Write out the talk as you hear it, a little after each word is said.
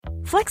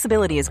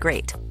Flexibility is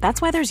great.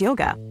 That's why there's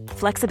yoga.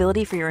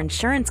 Flexibility for your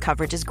insurance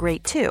coverage is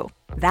great too.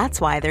 That's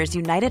why there's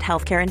United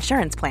Healthcare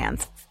Insurance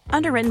Plans.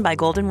 Underwritten by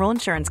Golden Rule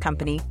Insurance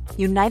Company,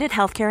 United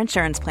Healthcare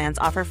Insurance Plans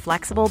offer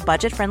flexible,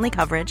 budget-friendly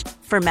coverage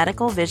for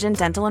medical, vision,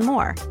 dental, and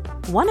more.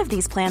 One of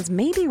these plans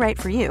may be right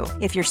for you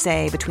if you're,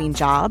 say, between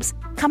jobs,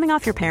 coming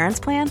off your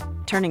parents' plan,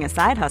 turning a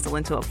side hustle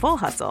into a full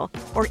hustle,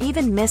 or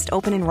even missed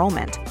open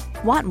enrollment.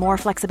 Want more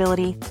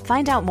flexibility?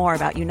 Find out more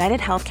about United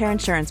Healthcare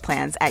Insurance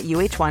Plans at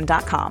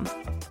uh1.com.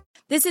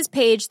 This is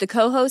Paige, the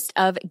co-host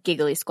of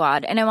Giggly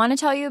Squad, and I want to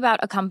tell you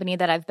about a company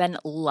that I've been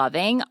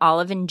loving,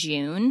 Olive &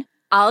 June.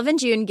 Olive &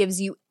 June gives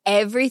you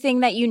everything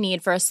that you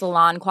need for a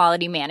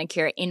salon-quality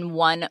manicure in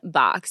one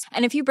box.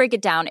 And if you break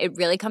it down, it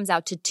really comes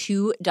out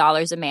to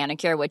 $2 a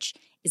manicure, which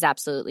is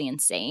absolutely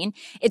insane.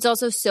 It's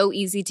also so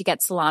easy to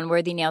get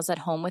salon-worthy nails at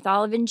home with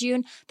Olive &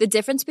 June. The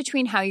difference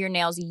between how your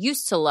nails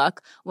used to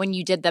look when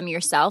you did them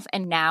yourself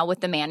and now with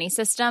the Mani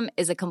system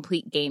is a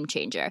complete game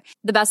changer.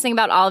 The best thing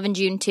about Olive &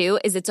 June, too,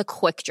 is it's a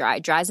quick dry.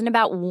 Dries in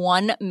about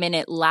 1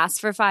 minute, lasts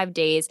for 5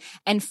 days,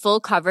 and full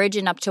coverage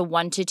in up to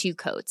 1 to 2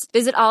 coats.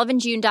 Visit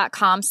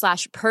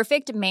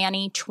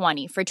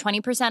oliveandjune.com/perfectmani20 for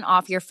 20%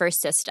 off your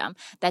first system.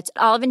 That's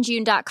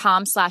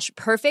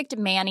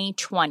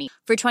oliveandjune.com/perfectmani20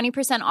 for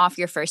 20% off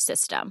your first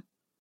system.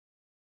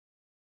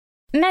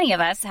 Many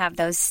of us have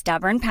those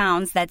stubborn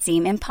pounds that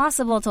seem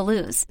impossible to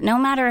lose, no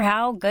matter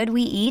how good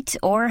we eat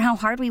or how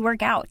hard we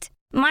work out.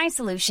 My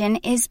solution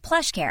is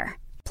PlushCare.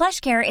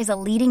 PlushCare is a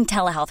leading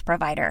telehealth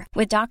provider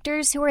with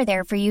doctors who are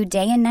there for you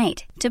day and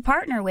night to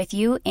partner with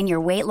you in your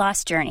weight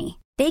loss journey.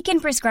 They can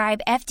prescribe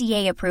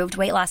FDA-approved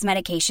weight loss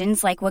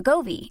medications like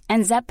Wegovy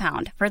and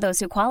Zepbound for those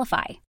who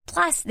qualify.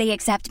 Plus, they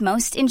accept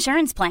most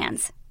insurance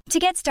plans. To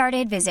get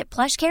started, visit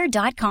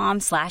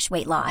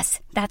plushcare.com/weightloss.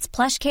 That's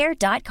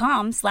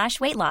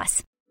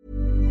plushcare.com/weightloss.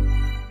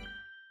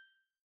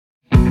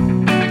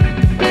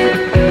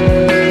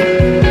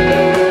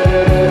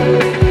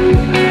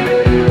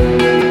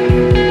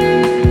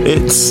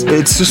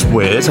 It's just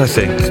weird, I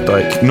think.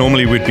 Like,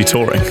 normally we'd be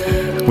touring.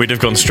 We'd have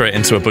gone straight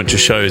into a bunch of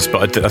shows,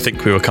 but I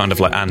think we were kind of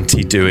like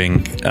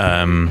anti-doing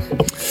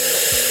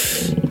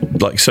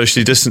like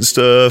socially distant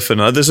stuff,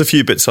 and there's a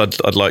few bits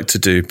I'd like to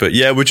do, but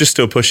yeah, we're just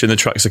still pushing. The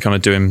tracks are kind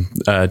of doing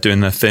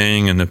their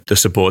thing, and the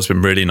support's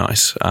been really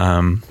nice.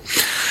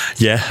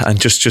 Yeah,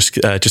 and just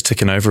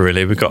ticking over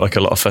really. We've got like a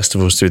lot of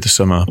festivals through the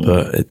summer,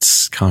 but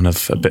it's kind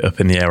of a bit up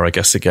in the air, I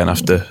guess, again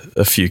after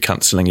a few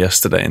cancelling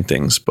yesterday and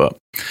things. But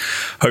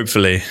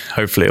hopefully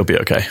it'll be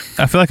okay.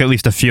 I feel like at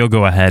least a few will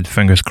go ahead.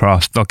 Fingers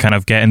crossed. They'll kind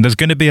of get in. There's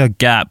going to be a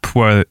gap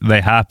where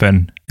they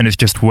happen, and it's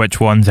just which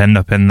ones end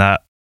up in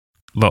that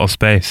little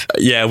space.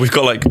 Yeah, we've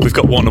got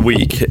one a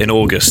week in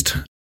August,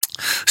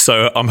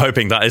 so I'm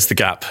hoping that is the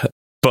gap.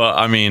 But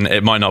I mean,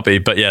 it might not be.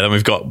 But yeah, then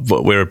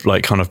we're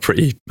like kind of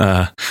pretty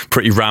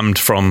rammed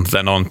from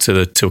then on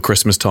till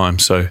Christmas time.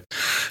 So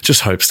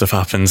just hope stuff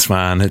happens,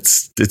 man.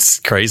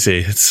 It's crazy.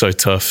 It's so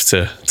tough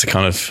to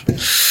kind of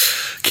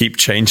keep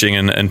changing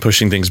and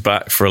pushing things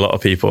back for a lot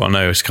of people. I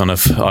know it's kind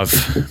of, I've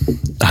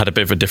had a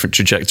bit of a different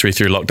trajectory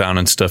through lockdown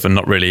and stuff, and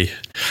not really.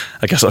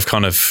 I guess I've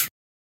kind of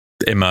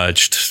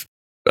emerged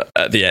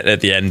at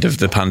the end of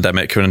the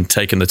pandemic and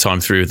taken the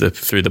time through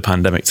the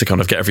pandemic to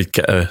kind of get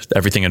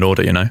everything in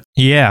order, you know?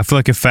 Yeah, I feel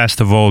like if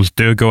festivals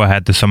do go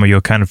ahead this summer,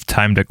 you kind of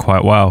timed it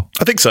quite well.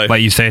 I think so.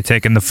 Like you say,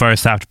 taking the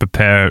first half to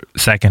prepare,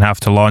 second half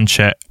to launch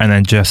it, and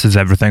then just as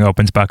everything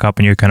opens back up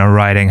and you're kind of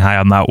riding high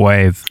on that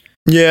wave.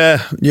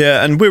 Yeah,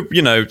 and we're,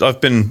 you know,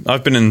 I've been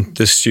in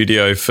this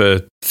studio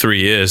for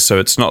 3 years, so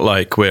it's not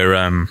like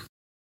we're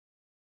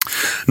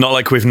not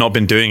like we've not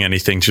been doing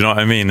anything. Do you know what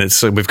I mean?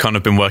 It's we've kind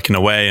of been working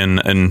away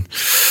and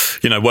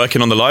you know,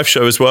 working on the live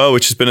show as well,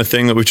 which has been a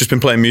thing that we've just been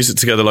playing music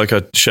together. Like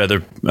I share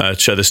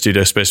the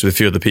studio space with a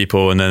few other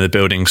people, and then the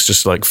building's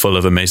just like full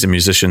of amazing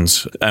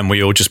musicians, and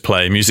we all just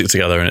play music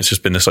together. And it's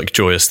just been this like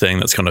joyous thing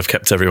that's kind of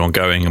kept everyone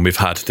going. And we've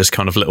had this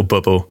kind of little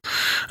bubble.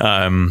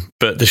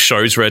 But the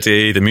show's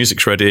ready, the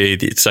music's ready,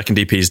 the second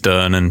EP's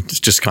done, and it's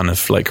just kind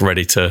of like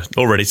ready to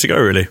go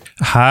really.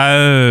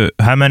 How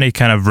many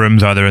kind of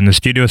rooms are there in the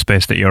studio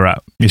space that you're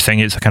at? You're saying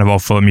it's kind of all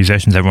full of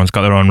musicians. Everyone's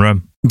got their own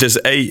room. There's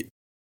 8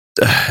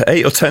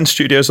 or 10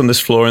 studios on this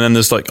floor, and then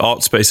there's like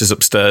art spaces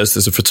upstairs.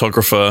 There's a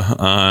photographer,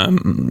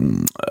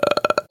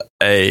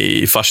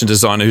 a fashion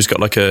designer who's got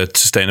like a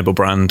sustainable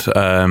brand,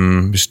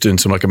 who's doing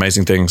some like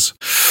amazing things.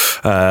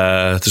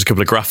 There's a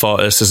couple of graph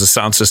artists. There's a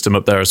sound system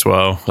up there as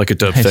well, like a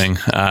dub thing,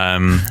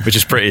 which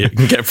is it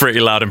can get pretty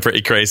loud and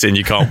pretty crazy, and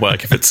you can't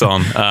work if it's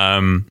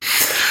on.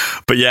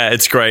 But yeah,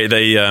 it's great.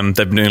 They've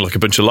been doing like a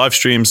bunch of live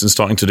streams and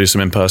starting to do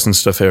some in-person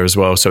stuff here as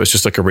well. So it's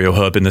just like a real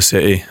hub in the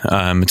city.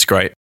 It's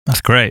great.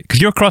 That's great.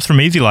 Because you're across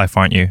from Easy Life,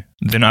 aren't you?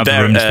 They don't have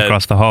the rooms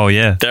across the hall,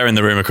 yeah. They're in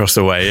the room across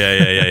the way,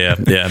 yeah.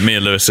 Yeah, me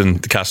and Lewis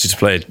and Cass used to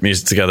play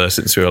music together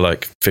since we were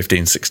like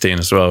 15, 16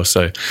 as well.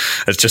 So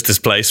it's just this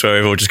place where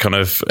we've all just kind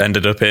of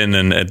ended up in,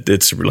 and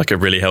it's like a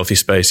really healthy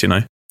space, you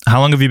know? How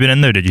long have you been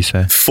in there, did you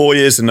say? 4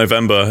 years in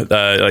November,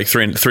 like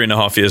three and a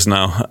half years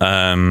now.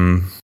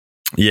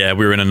 Yeah,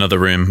 we were in another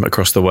room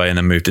across the way and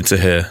then moved into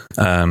here.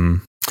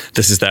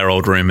 this is their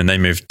old room, and they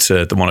moved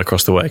to the one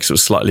across the way because it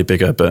was slightly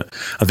bigger. But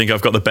I think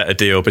I've got the better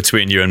deal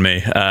between you and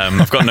me.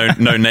 I've got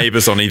no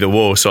neighbours on either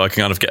wall, so I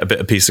can kind of get a bit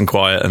of peace and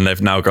quiet. And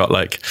they've now got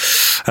like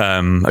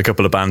a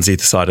couple of bands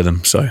either side of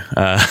them, so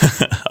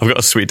I've got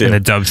a sweet deal. And a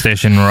dub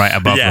station right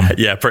above them.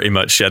 Yeah, pretty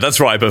much. Yeah, that's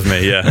right above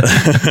me. Yeah.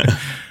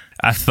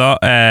 I thought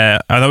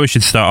we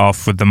should start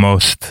off with the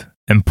most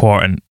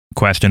important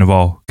question of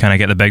all. Can I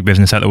get the big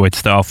business out of the way to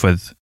start off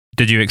with?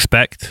 Did you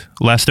expect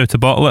Leicester to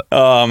bottle it?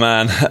 Oh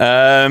man,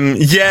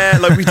 yeah,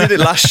 like we did it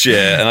last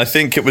year, and I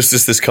think it was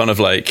just this kind of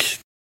like,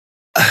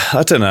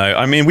 I don't know.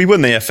 I mean, we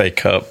won the FA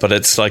Cup, but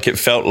it's like it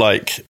felt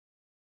like,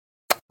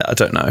 I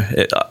don't know.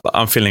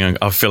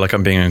 I feel like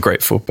I'm being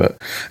ungrateful,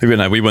 but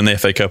we won the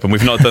FA Cup, and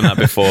we've not done that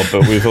before.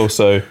 But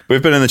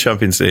we've been in the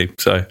Champions League,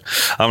 so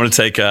I'm going to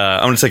take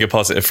a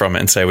positive from it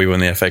and say we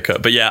won the FA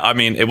Cup. But yeah, I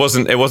mean, it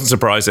wasn't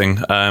surprising.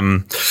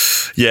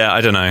 Yeah,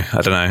 I don't know.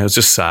 It was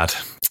just sad.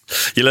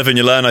 You live and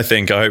you learn. I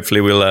think.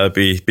 Hopefully, we'll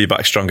be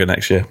back stronger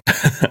next year.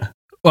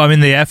 Well, I mean,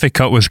 the FA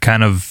Cup was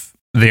kind of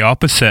the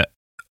opposite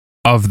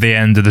of the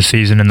end of the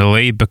season in the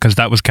league, because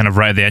that was kind of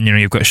right at the end. You know,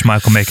 you've got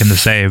Schmeichel making the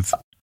save.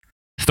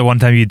 It's the one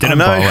time you didn't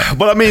ball it.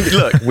 Well, I mean,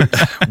 look,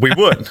 we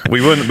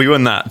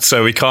won that,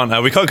 so we can't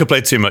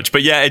complain too much.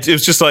 But yeah, it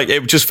was just like,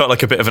 it just felt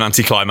like a bit of an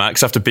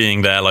anticlimax after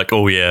being there like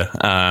all year.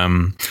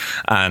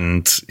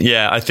 And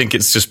yeah, I think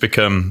it's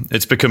become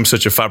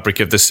such a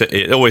fabric of the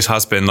city. It always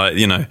has been. Like,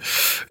 you know,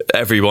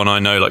 everyone I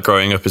know, like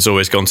growing up, has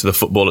always gone to the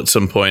football at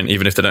some point,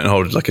 even if they don't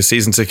hold like a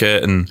season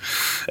ticket. And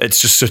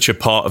it's just such a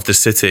part of the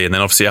city. And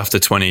then obviously after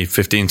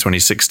 2015,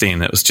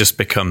 2016, it was just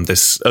become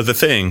this other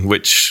thing,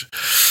 which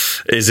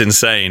is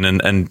insane.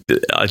 And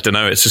I don't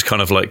know, it's just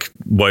kind of like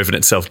woven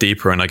itself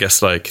deeper. And I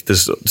guess like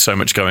there's so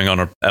much going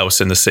on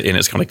else in the city, and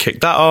it's kind of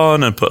kicked that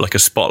on and put like a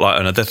spotlight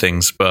on other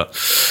things. But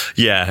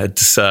yeah,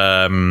 it's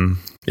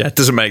it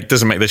doesn't make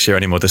this year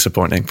any more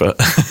disappointing. But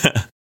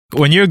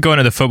when you're going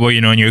to the football, you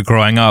know, and you're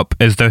growing up,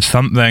 is there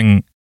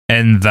something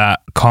in that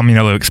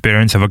communal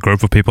experience of a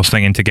group of people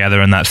singing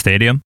together in that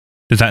stadium?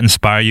 Does that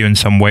inspire you in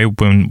some way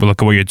when we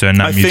look at what you're doing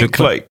now? I think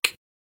like,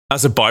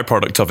 as a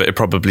byproduct of it, it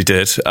probably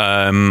did.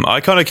 I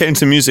kind of came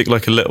to music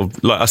like a little,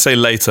 like I say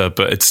later,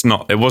 but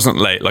it wasn't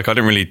late. Like I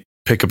didn't really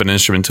pick up an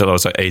instrument until I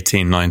was like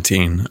 18,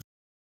 19.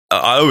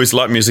 I always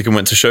liked music and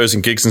went to shows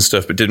and gigs and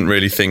stuff, but didn't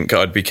really think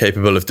I'd be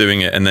capable of doing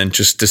it. And then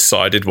just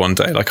decided one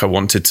day like I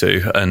wanted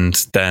to, and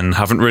then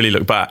haven't really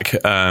looked back.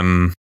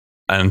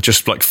 And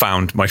just like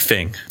found my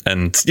thing.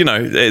 And you know,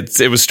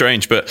 it was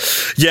strange, but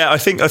yeah, I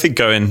think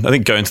going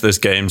to those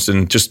games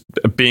and just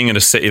being in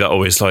a city that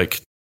always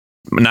like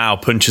now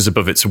punches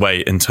above its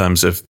weight in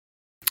terms of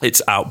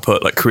its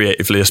output, like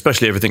creatively,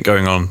 especially everything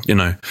going on, you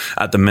know,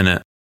 at the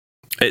minute.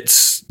 I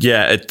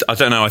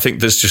don't know. I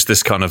think there's just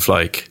this kind of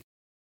like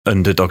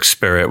underdog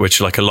spirit,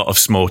 which like a lot of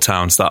small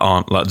towns that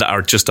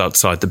are just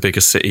outside the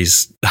biggest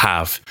cities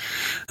have,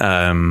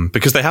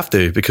 because they have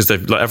to, because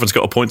they've like, everyone's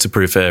got a point to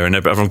prove here, and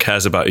everyone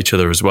cares about each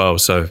other as well.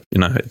 So, you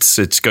know,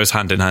 it goes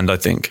hand in hand, I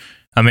think.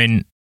 I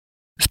mean,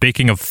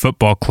 speaking of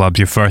football clubs,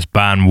 your first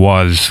band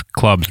was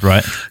Clubs,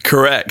 right?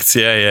 Correct.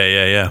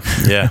 Yeah.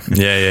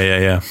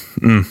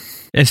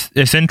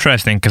 It's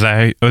interesting because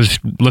I was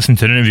listening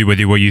to an interview with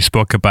you where you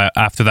spoke about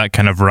after that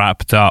kind of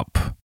wrapped up,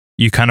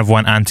 you kind of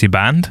went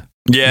anti-band.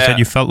 Yeah. You said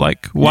you felt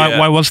like,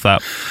 why was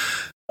that?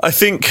 I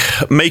think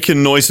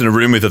making noise in a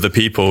room with other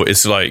people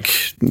is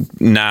like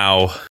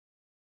now,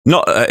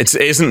 it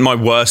isn't my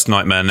worst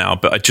nightmare now,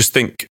 but I just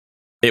think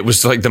it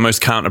was like the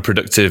most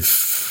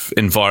counterproductive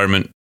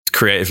environment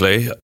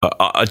creatively.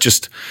 I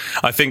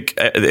think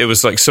it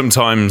was like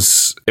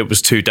sometimes it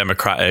was too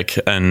democratic,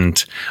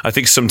 and I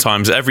think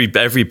sometimes every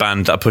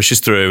band that pushes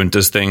through and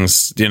does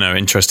things, you know,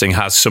 interesting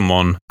has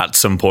someone at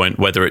some point,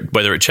 whether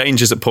it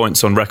changes at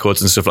points on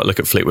records and stuff. Like look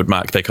at Fleetwood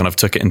Mac, they kind of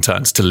took it in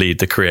turns to lead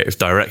the creative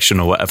direction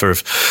or whatever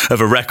of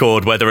a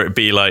record, whether it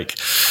be like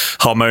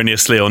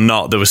harmoniously or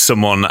not. There was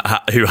someone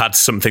who had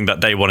something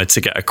that they wanted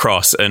to get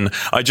across, and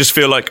I just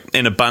feel like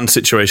in a band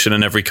situation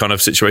and every kind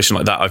of situation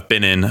like that I've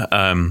been in,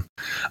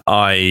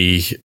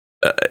 I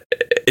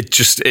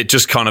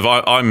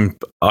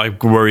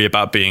worry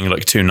about being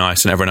like too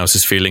nice and everyone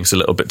else's feelings a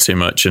little bit too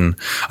much, and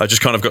I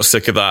just kind of got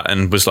sick of that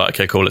and was like,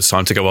 okay, cool, it's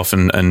time to go off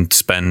and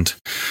spend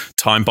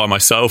time by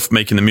myself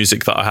making the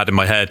music that I had in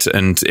my head.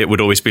 And it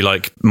would always be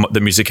like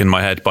the music in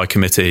my head by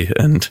Committee,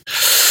 and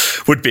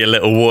would be a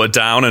little watered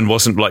down and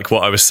wasn't like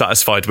what I was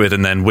satisfied with.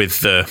 And then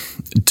with the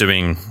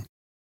doing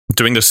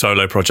the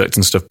solo project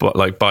and stuff, but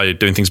like by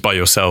doing things by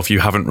yourself, you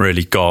haven't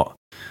really got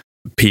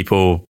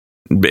people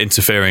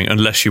interfering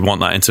unless you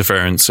want that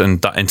interference,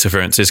 and that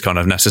interference is kind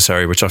of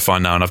necessary, which I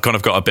find now, and I've kind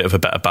of got a bit of a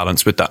better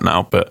balance with that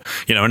now. But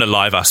you know, in a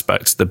live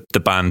aspect, the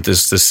band,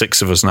 there's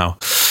 6 of us now.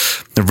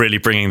 They're really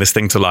bringing this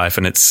thing to life,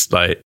 and it's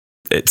like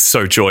it's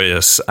so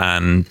joyous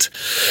and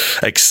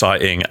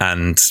exciting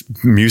and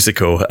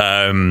musical.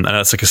 And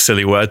that's like a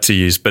silly word to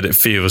use, but it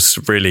feels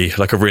really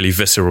like a really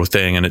visceral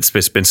thing. And it's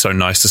been so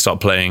nice to start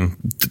playing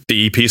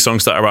the EP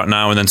songs that are out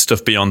now, and then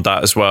stuff beyond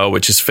that as well,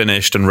 which is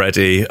finished and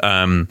ready.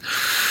 And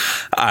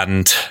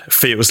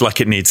feels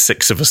like it needs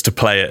 6 of us to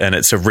play it, and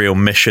it's a real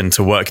mission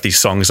to work these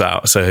songs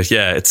out. So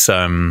yeah, it's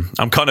I'm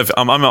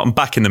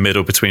back in the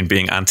middle between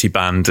being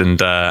anti-band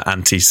and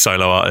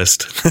anti-solo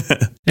artist.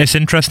 It's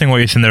interesting what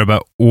you're saying there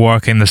about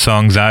working the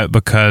songs out,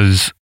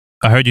 because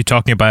I heard you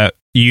talking about,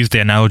 you use the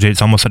analogy,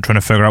 it's almost like trying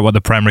to figure out what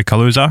the primary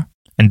colours are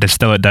and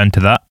distill it down to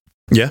that.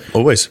 Yeah,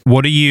 always.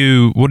 What do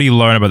you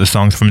learn about the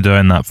songs from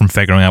doing that, from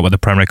figuring out what the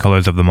primary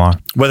colours of them are?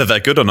 Whether they're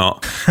good or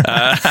not.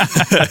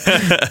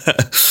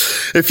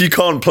 If you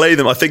can't play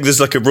them, I think there's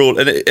like a rule,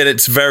 and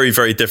it's very,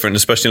 very different,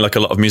 especially like a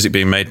lot of music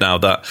being made now,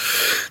 that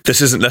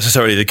this isn't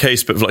necessarily the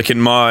case, but like in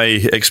my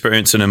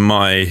experience and in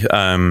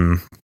my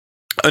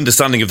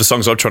understanding of the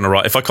songs I'm trying to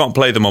write, if I can't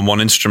play them on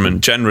one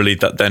instrument, generally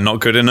that they're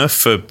not good enough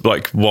for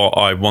like what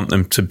I want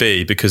them to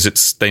be, because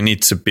they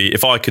need to be,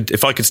 if I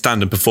could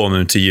stand and perform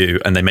them to you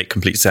and they make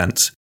complete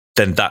sense,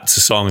 then that's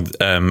a song,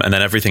 and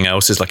then everything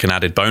else is like an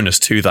added bonus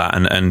to that,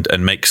 and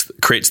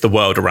creates the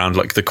world around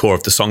like the core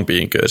of the song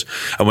being good.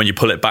 And when you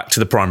pull it back to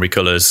the primary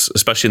colours,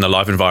 especially in the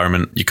live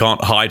environment, you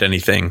can't hide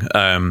anything.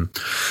 And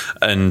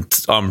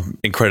I'm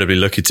incredibly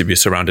lucky to be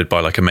surrounded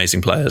by like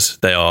amazing players.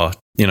 They are,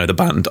 the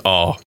band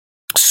are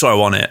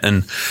so on it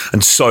and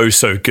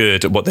so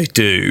good at what they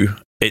do.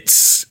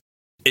 It's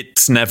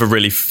never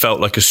really felt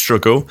like a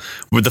struggle.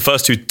 With the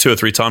first two or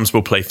three times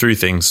we'll play through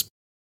things,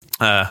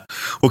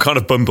 we'll kind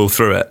of bumble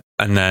through it,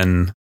 and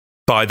then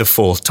by the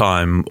 4th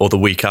time or the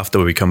week after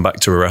we come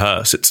back to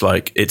rehearse, it's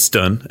like it's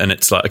done, and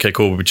it's like, okay,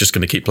 cool, we're just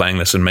going to keep playing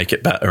this and make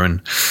it better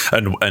and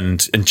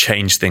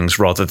change things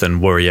rather than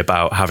worry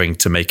about having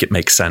to make it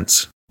make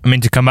sense. I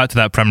mean, to come back to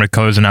that primary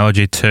colours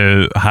analogy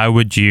too, how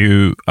would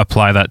you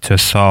apply that to a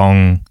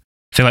song,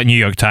 say like New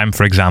York Time,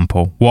 for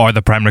example? What are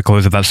the primary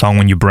colours of that song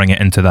when you bring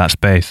it into that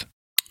space?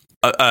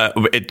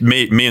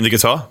 Me and the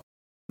guitar.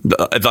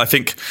 I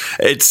think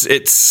it's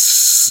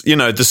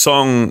the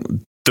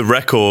song, the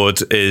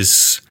record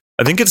is,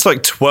 I think it's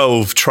like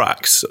 12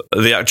 tracks,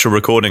 the actual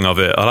recording of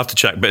it. I'll have to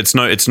check, but it's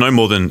no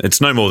more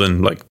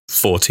than like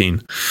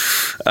 14.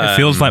 It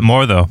feels like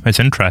more though. It's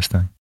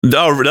interesting.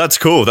 Oh, that's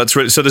cool. That's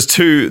really, so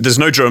there's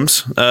no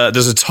drums.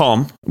 There's a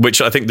tom,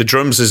 which I think the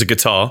drums is a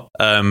guitar,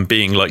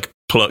 being like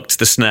plucked,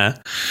 the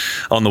snare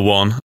on the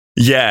one.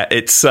 Yeah,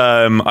 it's.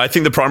 I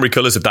think the primary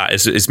colours of that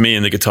is me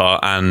and the guitar,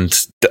 and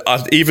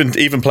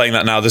even playing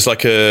that now,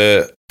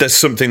 there's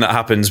something that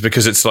happens,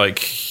 because it's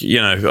like,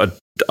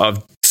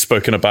 I've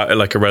spoken about it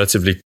like a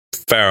relatively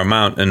fair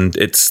amount, and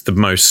it's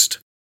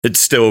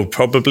still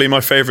probably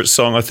my favourite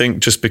song, I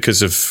think, just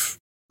because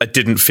I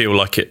didn't feel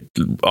like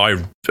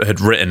I had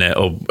written it,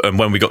 and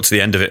when we got to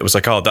the end of it, it was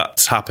like, oh,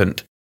 that's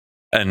happened.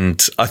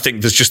 And I think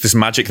there's just this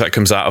magic that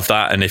comes out of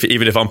that. And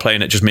even if I'm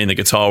playing it just me and the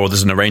guitar, or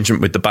there's an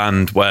arrangement with the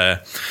band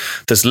where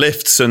there's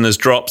lifts and there's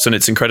drops and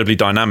it's incredibly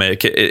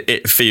dynamic,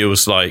 it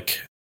feels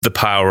like the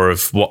power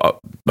of what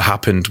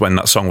happened when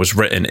that song was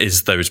written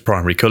is those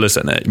primary colours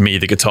in it, me,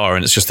 the guitar,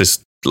 and it's just this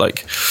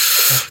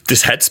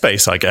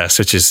headspace, I guess,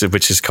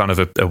 which is kind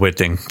of a weird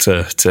thing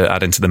to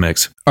add into the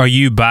mix. Are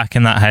you back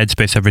in that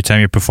headspace every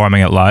time you're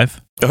performing it live?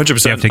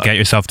 100%. You have to get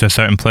yourself to a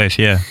certain place,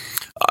 yeah.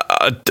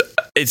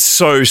 It's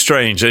so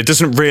strange. It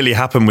doesn't really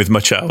happen with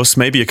much else.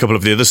 Maybe a couple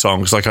of the other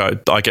songs, like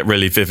I get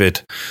really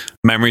vivid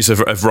memories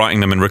of writing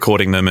them and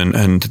recording them,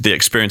 and the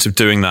experience of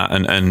doing that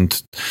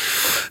and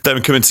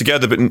them coming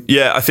together. But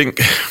yeah, I think,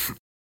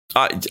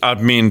 I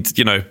mean,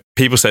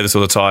 people say this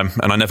all the time,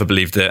 and I never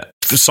believed it.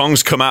 The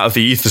songs come out of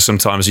the ether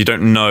sometimes. You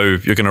don't know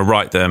you're going to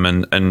write them,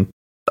 and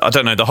I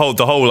don't know, the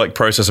whole like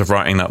process of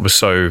writing that was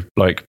so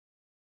like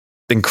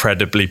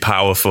incredibly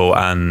powerful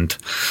and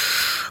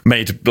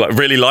made like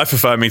really life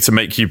affirming, to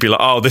make you be like,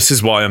 oh, this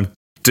is why I'm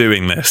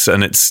doing this.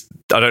 And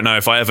I don't know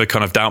if I ever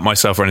kind of doubt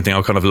myself or anything,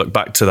 I'll kind of look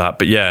back to that.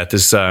 But yeah,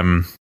 there's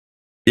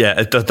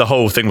the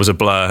whole thing was a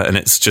blur, and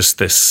it's just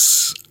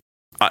this,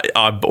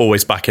 I'm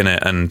always back in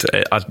it. And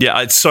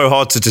it's so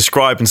hard to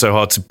describe and so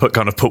hard to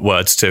put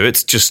words to.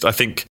 It's just, I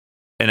think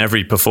in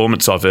every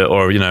performance of it,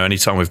 or any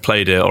time we've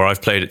played it, or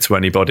I've played it to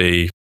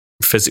anybody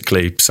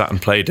physically sat and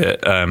played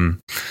it,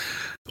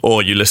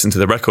 or you listen to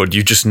the record,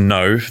 you just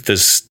know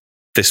there's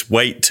this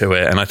weight to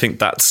it. And I think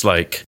that's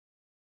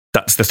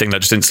the thing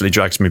that just instantly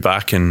drags me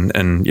back. And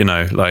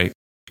I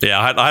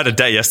had a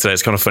day yesterday.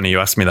 It's kind of funny you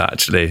asked me that,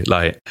 actually.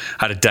 Like,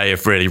 I had a day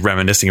of really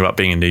reminiscing about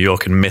being in New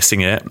York and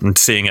missing it and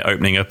seeing it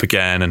opening up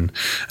again. And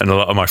a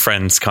lot of my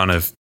friends kind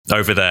of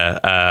over there,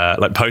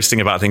 like posting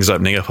about things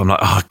opening up. I'm like,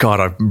 oh God,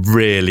 I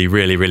really,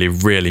 really, really,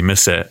 really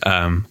miss it.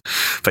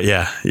 But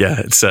yeah,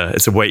 it's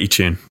a weighty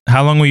tune.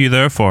 How long were you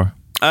there for?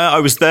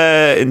 I was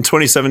there in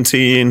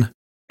 2017,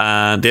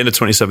 and the end of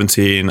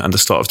 2017 and the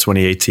start of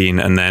 2018,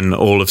 and then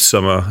all of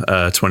summer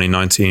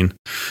 2019.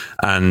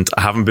 And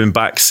I haven't been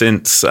back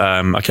since.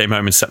 I came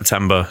home in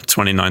September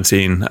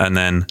 2019, and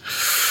then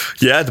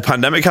the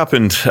pandemic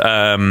happened,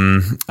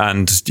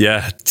 and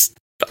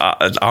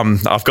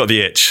I've got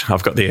the itch.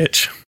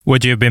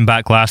 Would you have been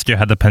back last year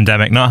had the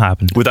pandemic not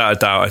happened? Without a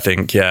doubt, I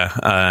think, yeah.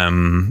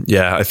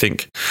 I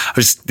think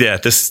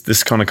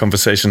this kind of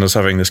conversation, I was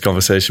having this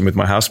conversation with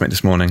my housemate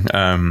this morning,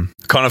 kind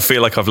of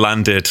feel like I've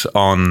landed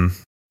on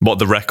what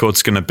the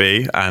record's going to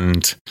be.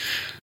 And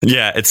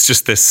yeah, it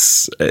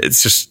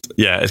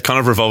kind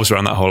of revolves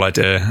around that whole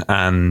idea.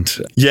 And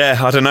yeah,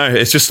 I don't know.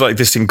 It's just like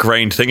this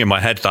ingrained thing in my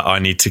head that I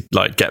need to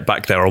like get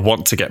back there or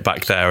want to get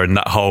back there. And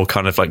that whole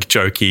kind of like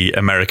jokey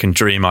American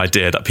dream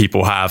idea that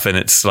people have. And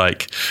it's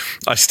like,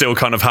 I still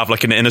kind of have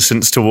like an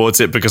innocence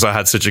towards it because I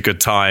had such a good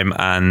time.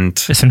 And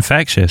it's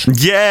infectious.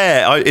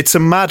 Yeah, it's a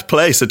mad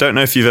place. I don't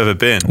know if you've ever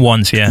been.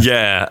 Once, yeah.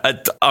 Yeah.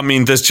 I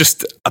mean,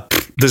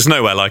 there's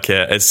nowhere like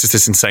it. It's just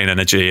this insane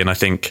energy. And I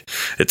think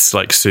it's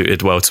like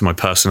suited well to my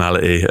personality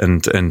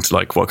and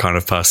like what kind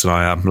of person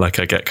I am. Like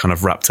I get kind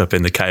of wrapped up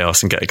in the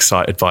chaos and get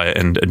excited by it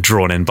and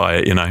drawn in by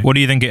it, you know. What do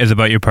you think it is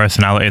about your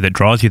personality that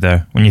draws you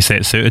there when you say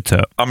it's suited to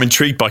it? I'm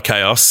intrigued by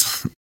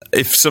chaos.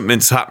 If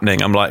something's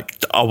happening, I'm like,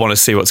 I want to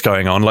see what's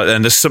going on. Like,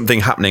 then there's something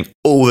happening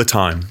all the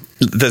time.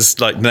 There's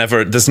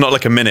not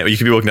like a minute where you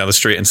could be walking down the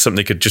street and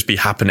something could just be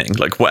happening,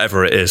 like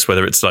whatever it is,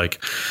 whether it's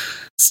like,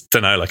 I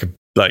don't know,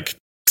 like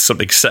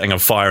something setting on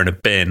fire in a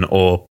bin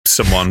or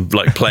someone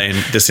like playing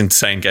this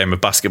insane game of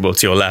basketball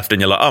to your left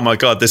and you're like, oh my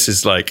God, this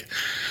is like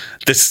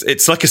this.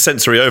 It's like a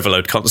sensory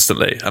overload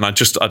constantly. And I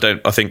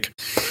think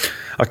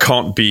I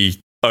can't be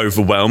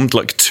overwhelmed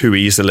like too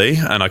easily.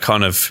 And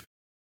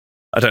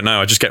I don't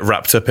know, I just get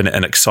wrapped up in it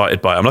and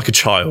excited by it. I'm like a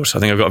child. I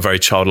think I've got a very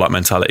childlike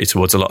mentality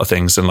towards a lot of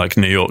things. And like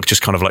New York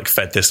just kind of like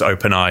fed this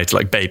open-eyed,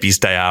 like baby's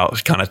day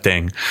out kind of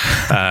thing.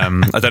 I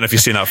don't know if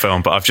you've seen that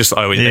film, but every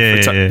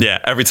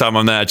time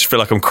I'm there, I just feel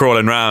like I'm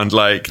crawling around,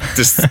 like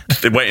just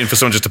waiting for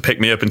someone just to pick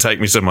me up and take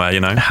me somewhere, you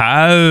know?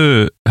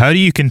 How do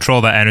you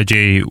control that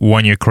energy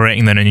when you're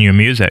creating that in your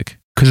music?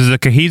 Because there's a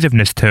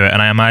cohesiveness to it,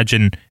 and I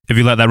imagine if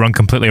you let that run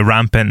completely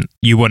rampant,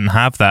 you wouldn't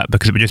have that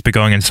because it would just be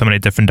going in so many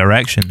different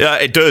directions. Yeah,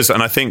 it does,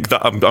 and I think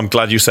that I'm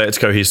glad you say it's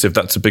cohesive.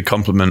 That's a big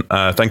compliment.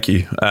 Thank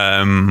you.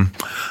 I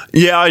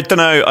don't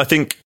know. I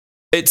think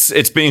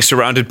it's being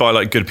surrounded by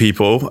like good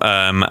people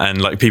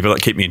and like people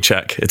that keep me in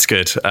check. It's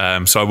good. So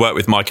I work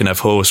with Mike and Ev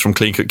Halls from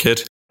Clean Cut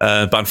Kid,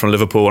 band from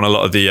Liverpool, on a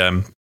lot of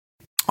the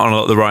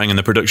writing and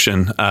the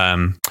production,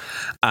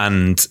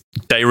 and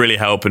they really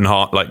help and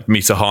like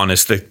me to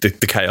harness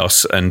the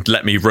chaos and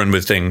let me run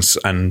with things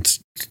and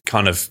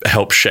kind of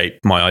help shape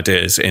my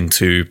ideas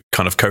into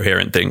kind of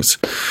coherent things.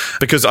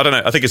 Because I don't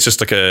know, I think it's just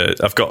like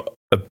I've got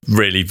a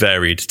really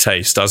varied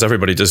taste, as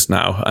everybody does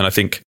now, and I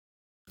think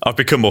I've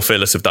become more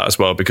fearless of that as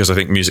well because I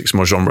think music's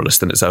more genreless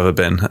than it's ever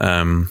been.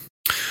 I'm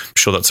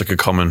sure that's like a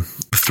common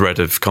thread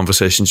of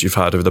conversations you've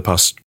had over the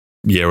past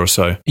year or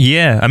so.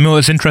 Yeah, I mean,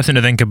 it's interesting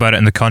to think about it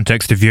in the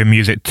context of your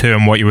music too,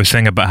 and what you were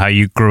saying about how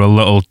you grew a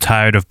little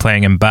tired of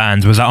playing in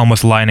bands. Was that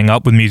almost lining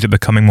up with music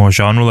becoming more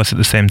genreless at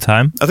the same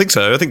time? I think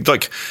so. I think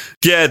like,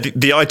 yeah,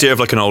 the idea of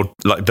like an old,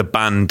 like the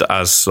band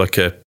as like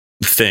a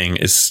thing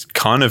is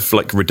kind of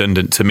like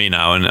redundant to me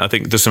now, and I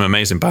think there's some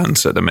amazing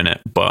bands at the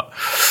minute, but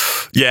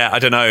yeah, I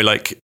don't know,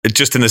 like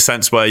just in the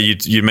sense where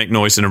you make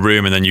noise in a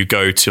room and then you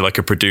go to like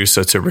a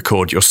producer to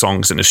record your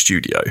songs in a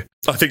studio.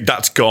 I think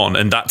that's gone,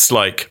 and that's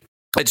like,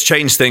 it's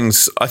changed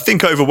things, I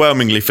think,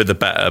 overwhelmingly for the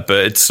better.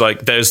 But it's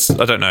like there's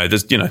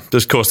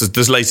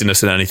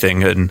laziness in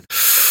anything, and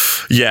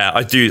yeah,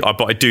 I do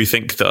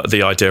think that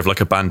the idea of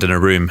like a band in a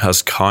room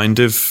has kind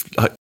of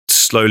like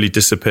slowly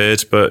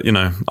disappeared. But you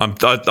know,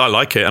 I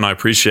like it and I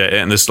appreciate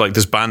it. And there's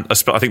band.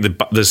 I think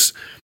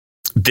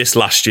this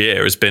last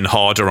year has been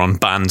harder on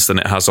bands than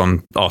it has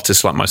on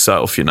artists like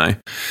myself, you know.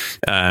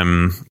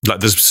 Like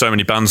there's so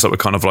many bands that were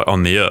kind of like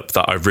on the up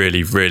that I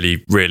really,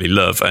 really, really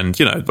love, and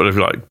you know, but are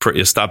like pretty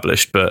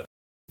established, but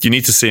you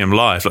need to see them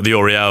live, like the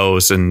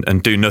Orioles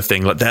and Do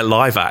Nothing, like they're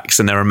live acts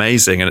and they're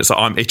amazing, and it's like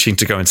I'm itching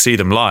to go and see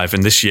them live.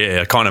 And this year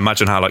I can't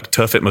imagine how like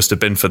tough it must have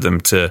been for them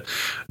to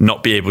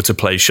not be able to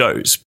play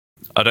shows.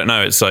 I don't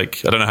know. It's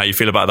like, I don't know how you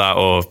feel about that,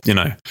 or, you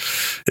know,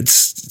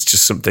 it's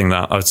just something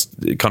that I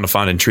kind of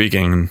find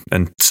intriguing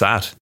and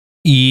sad.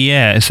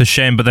 Yeah, it's a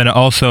shame. But then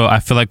also, I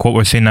feel like what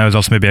we're seeing now is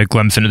also maybe a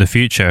glimpse into the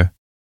future.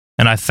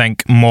 And I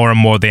think more and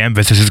more the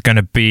emphasis is going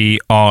to be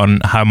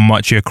on how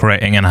much you're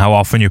creating and how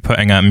often you're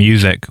putting out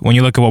music. When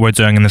you look at what we're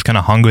doing and this kind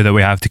of hunger that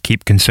we have to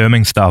keep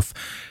consuming stuff,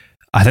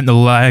 I think the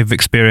live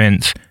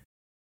experience,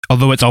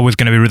 although it's always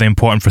going to be really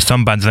important for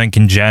some bands, I think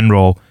in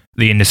general,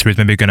 the industry is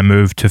maybe going to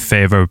move to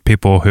favor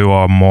people who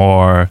are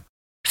more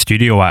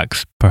studio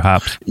acts,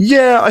 perhaps.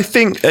 Yeah, I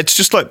think it's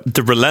just like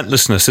the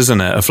relentlessness, isn't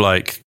it, of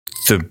like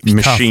the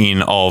machine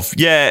tough. Of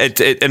yeah,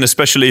 and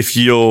especially if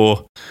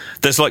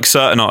there's like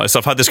certain artists.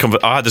 I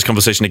had this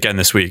conversation again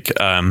this week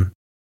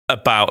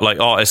about like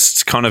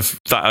artists kind of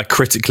that are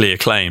critically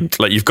acclaimed.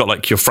 Like you've got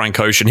like your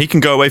Frank Ocean, he can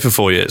go away for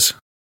 4 years.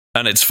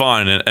 And it's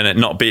fine, and it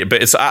not be,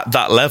 but it's at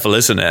that level,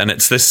 isn't it? And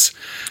it's this.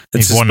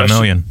 He's won $1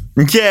 million.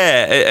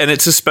 Yeah, and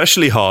it's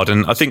especially hard.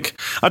 And I think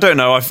I don't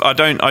know.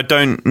 I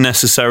don't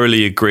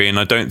necessarily agree, and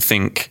I don't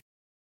think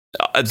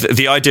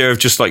the idea of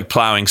just like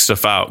plowing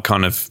stuff out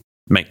kind of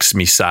makes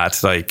me sad.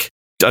 Like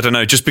don't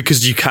know, just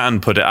because you can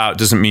put it out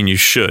doesn't mean you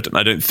should. And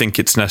I don't think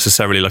it's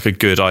necessarily like a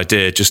good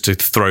idea just to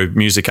throw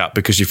music out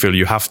because you feel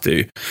you have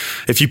to.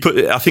 If you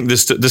I think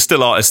there's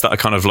still artists that are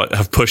kind of like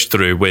have pushed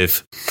through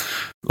with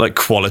like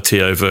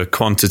quality over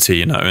quantity,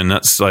 you know, and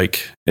that's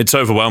like, it's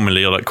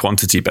overwhelmingly like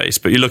quantity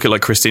based. But you look at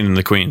like Christine and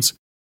the Queens.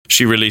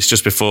 She released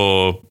just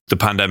before the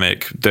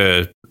pandemic,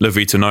 the La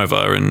Vita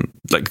Nova, and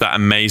like that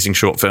amazing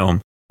short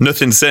film.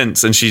 Nothing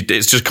since, and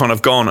it's just kind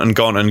of gone and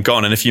gone and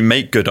gone. And if you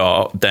make good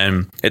art,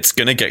 then it's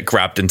going to get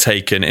grabbed and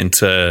taken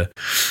into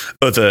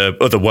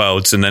other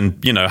worlds, and then,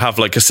 you know, have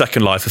like a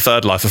second life, a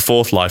third life, a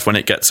fourth life when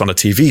it gets on a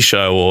TV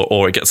show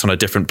or it gets on a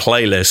different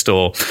playlist,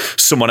 or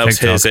someone else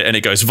hears it and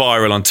it goes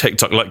viral on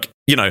TikTok. Like,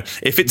 you know,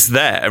 if it's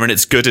there and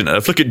it's good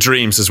enough, look at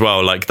Dreams as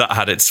well. Like that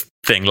had its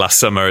thing last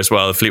summer as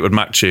well, the Fleetwood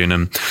Mac tune.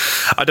 And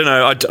I don't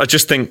know, I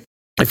just think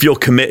if you're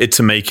committed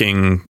to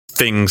making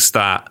things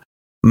that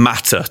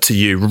matter to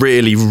you,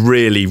 really,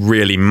 really,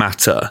 really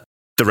matter,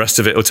 the rest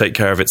of it will take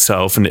care of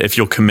itself. And if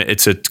you're committed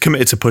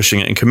to pushing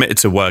it and committed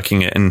to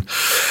working it and,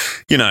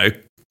 you know,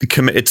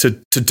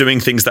 committed to doing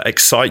things that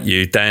excite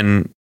you,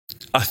 then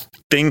I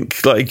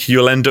think like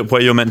you'll end up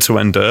where you're meant to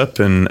end up.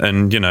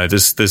 And you know,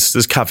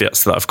 there's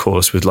caveats to that, of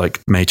course, with like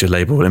major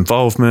label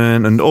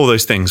involvement and all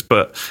those things.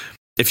 But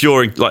if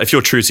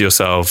you're true to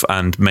yourself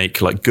and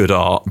make like good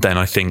art, then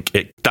I think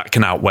that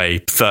can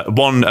outweigh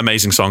one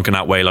amazing song can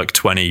outweigh like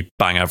 20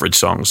 bang average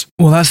songs.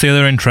 Well, that's the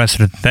other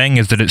interesting thing,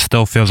 is that it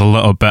still feels a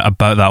little bit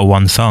about that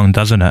one song,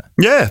 doesn't it?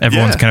 Yeah.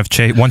 Everyone's kind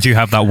of once you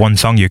have that one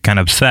song, you're kind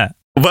of set.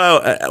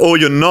 Well, or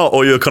you're not,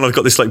 or you're kind of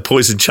got this like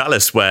poison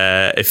chalice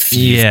where if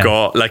you've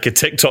got like a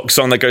TikTok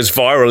song that goes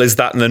viral, is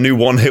that the new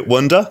one hit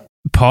wonder?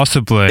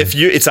 Possibly.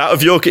 It's out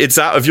of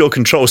your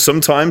control.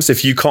 Sometimes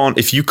if you can't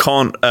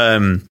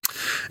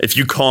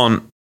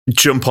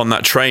jump on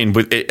that train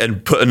with it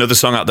and put another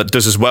song out that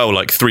does as well,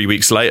 like 3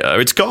 weeks later,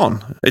 it's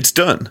gone. It's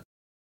done.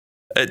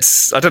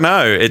 I don't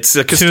know. It's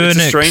a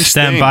strange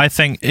thing. But I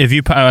think if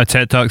you put out a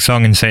TikTok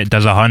song and say it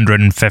does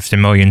 150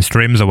 million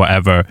streams or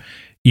whatever,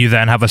 you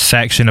then have a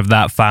section of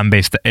that fan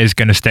base that is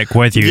going to stick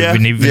with you.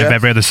 Even if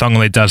every other song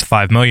only does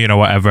 5 million or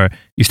whatever,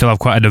 you still have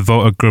quite a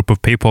devoted group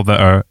of people that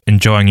are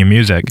enjoying your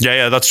music.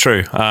 Yeah, that's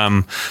true.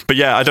 But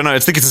yeah, I don't know. I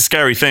think it's a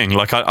scary thing.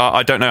 Like,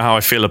 I don't know how I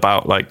feel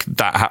about like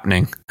that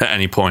happening at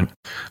any point,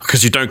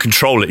 because you don't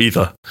control it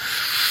either.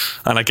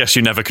 And I guess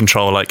you never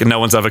control, like, no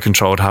one's ever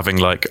controlled having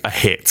like a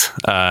hit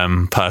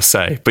per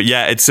se. But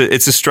yeah, it's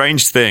a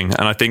strange thing.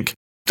 And I think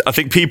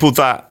people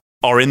that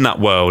are in that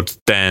world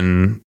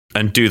then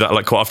and do that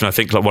like quite often. I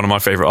think like one of my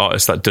favorite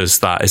artists that does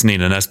that is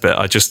Nina Nesbitt.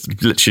 I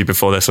just literally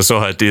before this I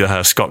saw her do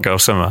her Scott Girl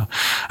Summer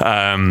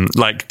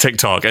like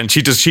TikTok, and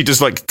she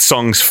does like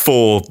songs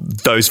for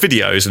those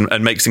videos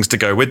and makes things to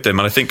go with them.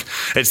 And I think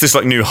it's this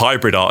like new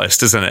hybrid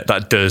artist, isn't it,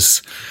 that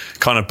does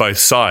kind of both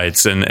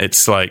sides. And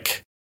it's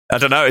like, I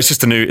don't know,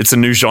 it's a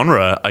new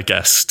genre, I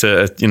guess.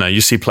 To, you know,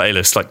 you see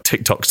playlists like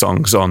TikTok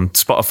songs on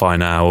Spotify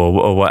now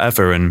or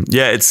whatever. And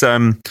yeah, it's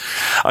I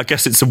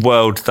guess it's a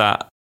world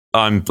that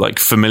I'm like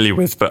familiar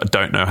with, but I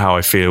don't know how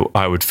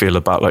I would feel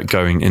about like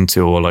going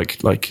into or like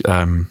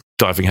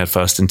diving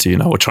headfirst into, you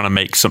know, or trying to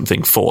make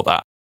something for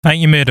that. I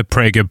think you made a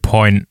pretty good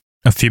point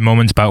a few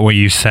moments back where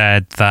you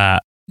said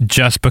that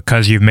just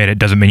because you've made it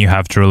doesn't mean you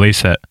have to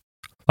release it.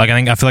 Like,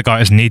 I feel like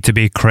artists need to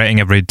be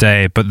creating every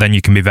day, but then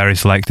you can be very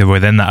selective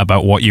within that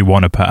about what you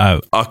want to put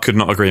out. I could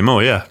not agree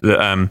more. Yeah.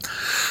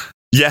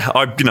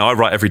 I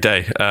write every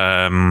day.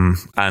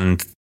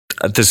 And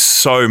there's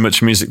so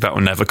much music that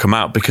will never come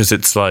out because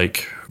it's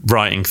like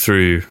writing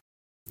through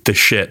the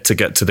shit to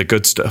get to the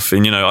good stuff.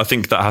 And, you know, I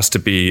think that has to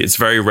be, it's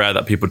very rare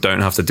that people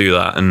don't have to do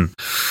that. And,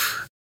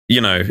 you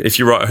know, if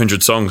you write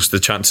 100 songs, the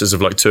chances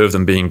of like 2 of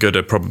them being good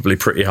are probably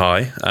pretty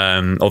high,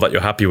 or that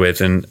you're happy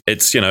with. And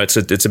it's, you know, it's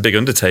a big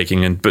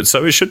undertaking, but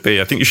so it should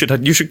be. I think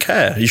you should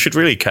care. You should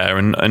really care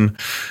and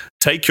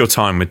take your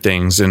time with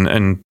things. And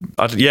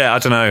I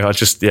don't know.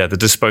 The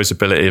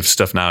disposability of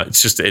stuff now,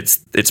 it's just,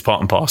 it's part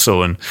and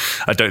parcel. And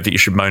I don't think you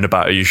should moan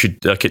about it. You should,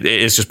 like, it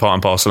is just part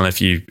and parcel. And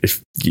if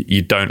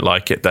you don't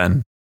like it,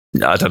 then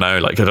I don't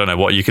know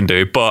what you can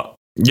do, but,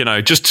 you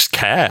know, just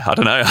care. I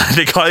don't know. I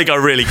think I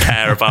really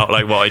care about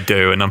like what I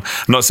do, and I'm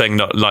not saying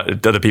that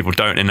like other people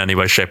don't in any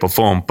way, shape, or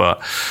form, but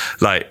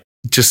like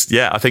just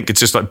I think it's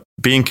just like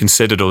being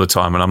considered all the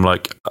time. And I'm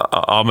like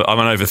I'm an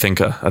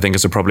overthinker. I think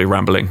it's probably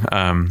rambling.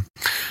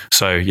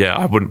 So yeah,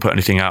 I wouldn't put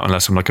anything out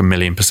unless I'm like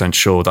 1,000,000%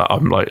 sure that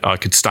I'm like I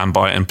could stand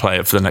by it and play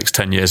it for the next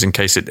 10 years in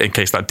case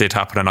that did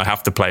happen and I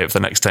have to play it for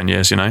the next 10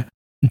 years. You know.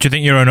 Do you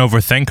think you're an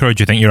overthinker, or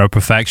do you think you're a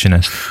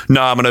perfectionist?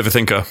 No, I'm an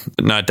overthinker.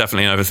 No,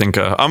 definitely an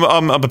overthinker.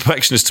 I'm a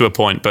perfectionist to a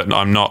point, but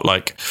I'm not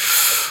like,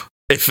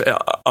 if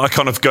I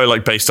kind of go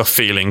like based off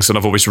feelings, and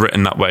I've always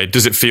written that way.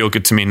 Does it feel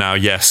good to me now?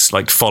 Yes.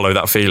 Like follow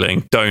that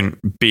feeling. Don't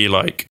be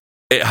like,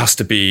 it has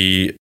to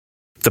be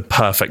the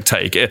perfect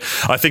take.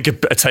 I think a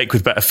take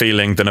with better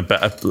feeling than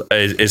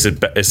is a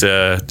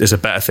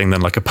better thing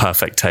than like a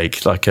perfect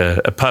take, like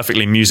a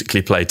perfectly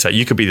musically played take.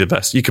 You could be the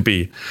best. You could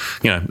be,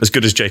 as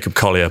good as Jacob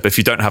Collier, but if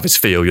you don't have his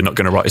feel, you're not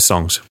going to write his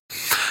songs.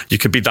 You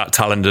could be that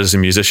talented as a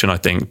musician, I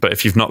think, but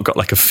if you've not got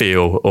like a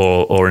feel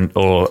or an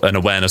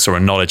awareness or a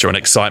knowledge or an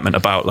excitement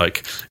about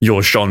like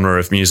your genre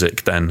of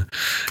music, then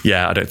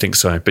yeah, I don't think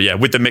so. But yeah,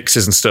 with the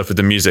mixes and stuff, with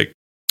the music,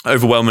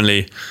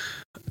 overwhelmingly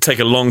take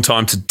a long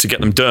time to get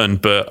them done,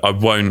 but I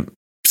won't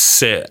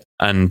sit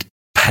and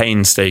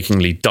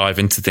painstakingly dive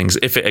into things.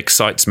 If it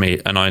excites me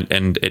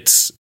and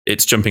it's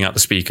jumping out the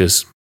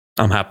speakers,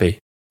 I'm happy.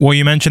 Well,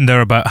 you mentioned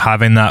there about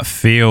having that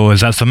feel.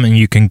 Is that something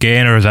you can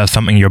gain, or is that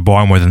something you're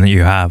born with and that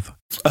you have?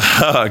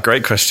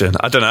 Great question.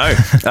 I don't know.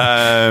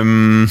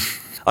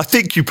 I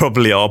think you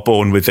probably are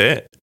born with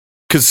it,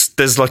 because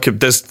there's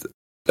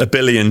a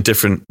billion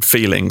different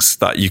feelings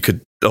that you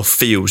could, or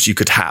feels you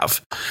could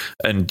have.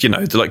 And,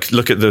 like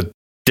look at the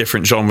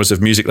different genres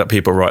of music that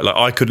people write. Like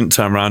I couldn't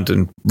turn around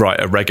and write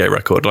a reggae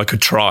record. I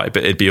could try,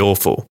 but it'd be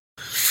awful.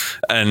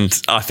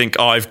 And I think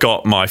I've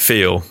got my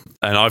feel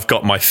and I've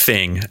got my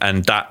thing.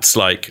 And that's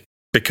like,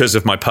 because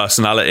of my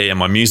personality and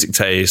my music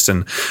taste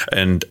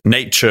and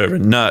nature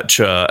and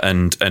nurture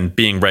and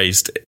being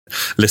raised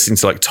listening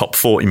to like top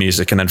 40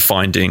 music and then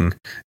finding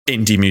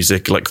indie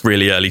music like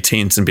really early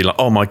teens and be like,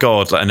 oh my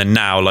God. And then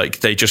now like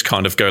they just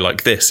kind of go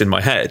like this in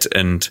my head.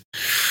 And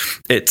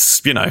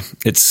it's,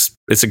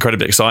 it's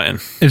incredibly exciting.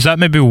 Is that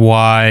maybe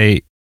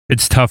why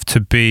it's tough to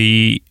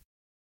be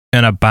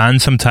in a band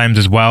sometimes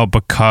as well,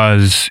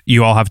 because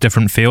you all have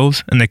different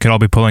feels and they could all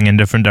be pulling in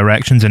different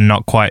directions and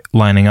not quite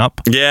lining up?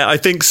 Yeah, I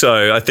think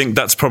so. I think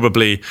that's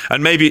probably,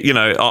 and maybe,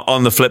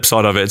 on the flip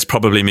side of it, it's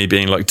probably me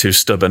being like too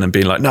stubborn and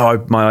being like,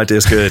 no, my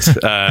idea's good.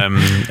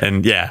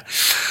 And yeah.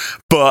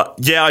 But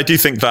yeah, I do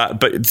think that,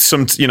 but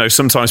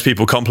sometimes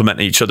people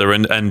complement each other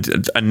and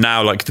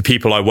now like the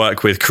people I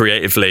work with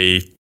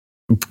creatively,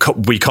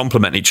 we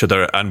complement each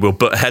other and we'll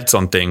butt heads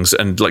on things,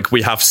 and like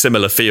we have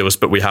similar feels,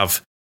 but we've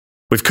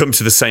come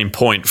to the same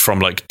point from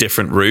like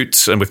different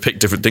routes, and we've picked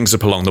different things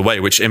up along the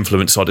way, which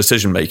influence our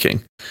decision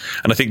making.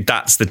 And I think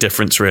that's the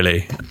difference,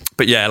 really.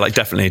 But yeah, like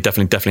definitely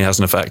has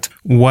an effect.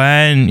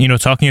 When,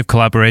 talking of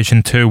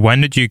collaboration too,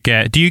 do you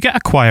get a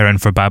choir in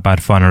for Bad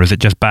Bad Fun, or is it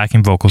just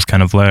backing vocals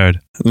kind of layered?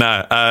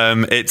 No,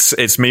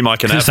 it's me,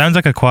 Mike, and Ev. It sounds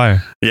like a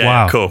choir. Yeah,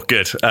 wow. Cool,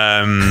 good.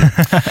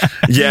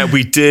 Yeah,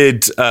 we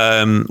did.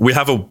 We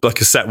have a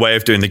set way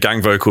of doing the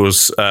gang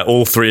vocals.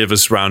 All three of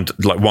us around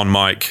like one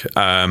mic.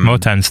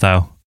 Motown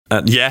style.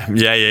 Yeah.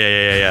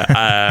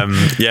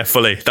 Yeah,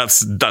 fully.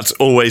 That's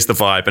always the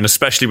vibe, and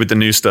especially with the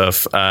new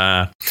stuff,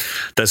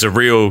 there's a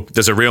real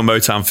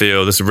Motown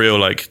feel. There's a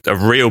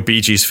real Bee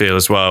Gees feel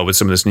as well with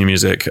some of this new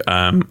music.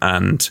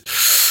 And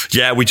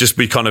yeah, we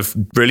kind of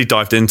really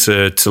dived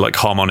into like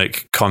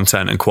harmonic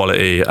content and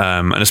quality,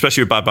 and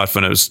especially with Bad Bad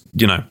Fun, it was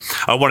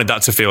I wanted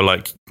that to feel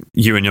like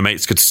you and your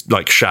mates could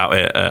like shout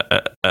it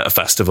at a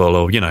festival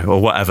or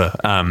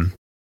whatever.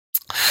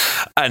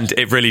 And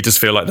it really does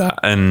feel like that.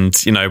 And,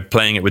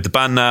 playing it with the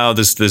band now,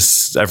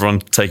 there's everyone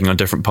taking on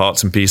different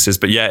parts and pieces.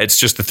 But yeah, it's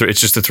just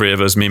the three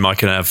of us, me,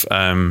 Mike, and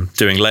Ev,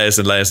 doing layers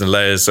and layers and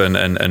layers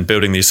and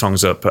building these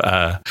songs up,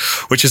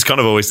 which is kind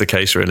of always the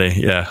case, really.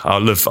 Yeah, I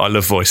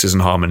love voices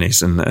and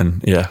harmonies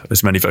and yeah,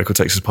 as many vocal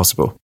takes as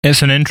possible.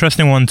 It's an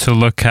interesting one to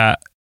look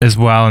at as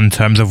well in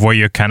terms of where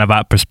you're kind of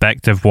at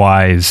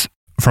perspective-wise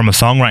from a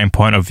songwriting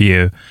point of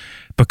view,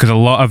 because a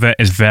lot of it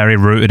is very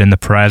rooted in the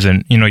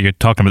present. You're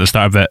talking about the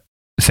start of it,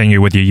 saying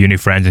you're with your uni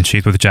friends and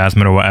she's with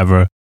Jasmine or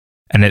whatever,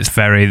 and it's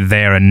very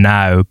there and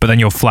now, but then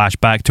you'll flash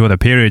back to other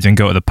periods and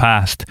go to the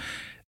past.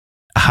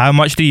 How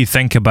much do you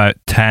think about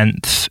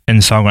tense in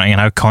songwriting, and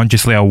how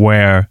consciously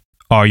aware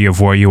are you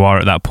of where you are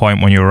at that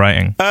point when you're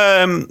writing?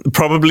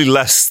 Probably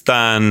less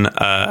than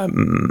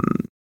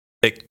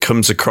it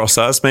comes across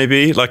as,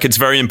 maybe. Like, it's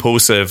very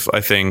impulsive, I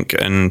think,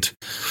 and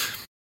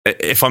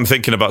if I'm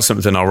thinking about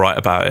something, I'll write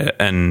about it.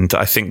 And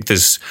I think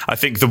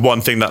the one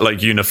thing that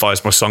like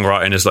unifies my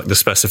songwriting is like the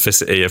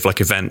specificity of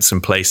like events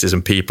and places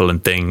and people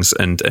and things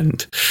and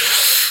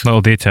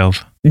little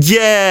details.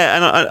 Yeah,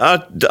 and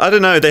I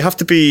don't know. They have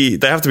to be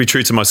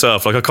true to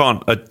myself. Like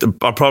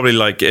I'm probably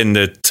like, in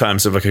the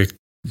terms of like a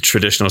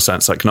traditional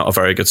sense, like not a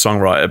very good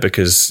songwriter,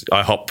 because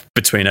I hop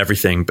between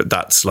everything, but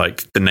that's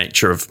like the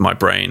nature of my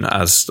brain,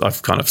 as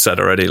I've kind of said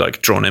already,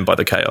 like drawn in by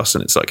the chaos.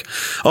 And it's like,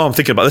 oh, I'm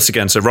thinking about this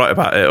again, so write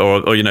about it,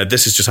 or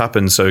this has just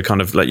happened, so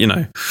kind of like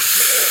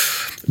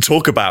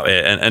talk about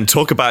it and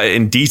talk about it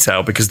in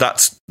detail, because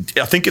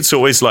I think it's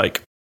always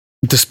like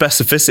the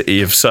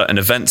specificity of certain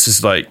events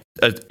is like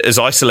as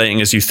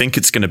isolating as you think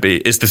it's going to be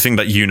is the thing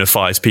that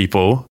unifies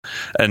people.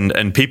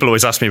 And people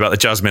always ask me about the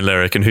Jasmine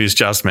lyric and who's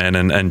Jasmine,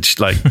 and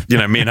like,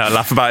 me and her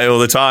laugh about it all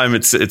the time.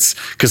 It's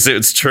because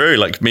it's true.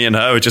 Like, me and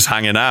her were just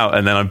hanging out,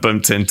 and then I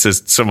bumped into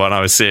someone I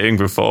was seeing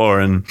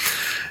before, and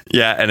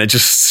yeah, and it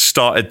just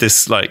started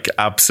this like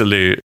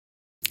absolute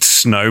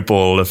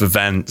snowball of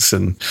events,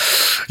 and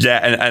you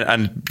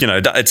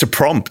know, it's a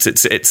prompt.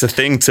 It's a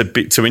thing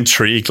to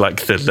intrigue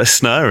like the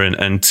listener,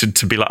 and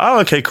to be like, oh,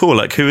 okay, cool.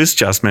 Like, who is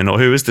Jasmine, or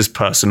who is this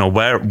person, or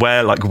where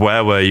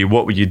were you?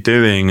 What were you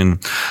doing?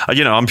 And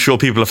you know, I'm sure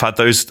people have had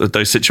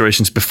those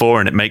situations before,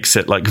 and it makes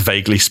it like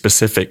vaguely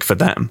specific for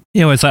them.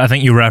 Yeah, well, it's like, I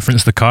think you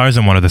referenced the Cars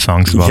in one of the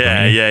songs as well.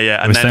 Yeah.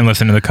 I was then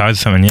listening to the Cars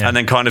something, and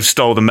then kind of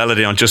stole the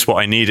melody on Just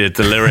What I Needed.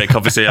 The lyric,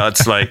 obviously,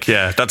 it's like,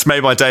 yeah, that's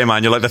made my day,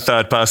 man. You're like the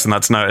third person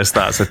that's noticed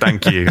that, so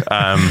thank you.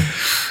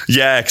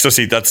 Yeah, because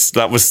obviously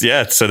that was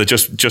So the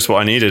Just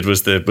What I Needed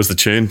was the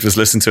tune. Was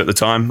listened to at the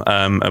time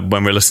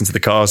when we were listening to the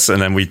Cars,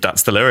 and then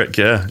that's the lyric.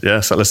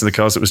 Yeah. So I listened to the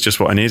Cars. It was Just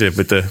What I Needed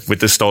with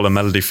the stolen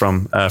melody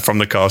from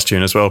the Cars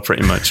tune as well,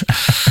 pretty much.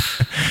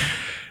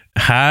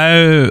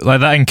 How,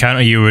 like that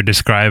encounter you were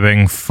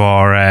describing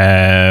for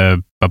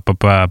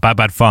Bad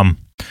Bad Fun,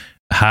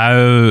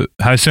 how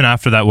soon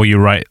after that will you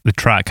write the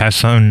track? How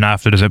soon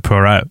after does it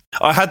pour out?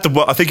 I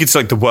think it's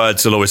like the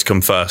words will always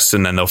come first,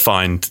 and then they'll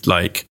find,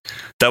 like,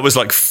 there was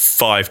like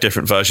 5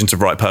 different versions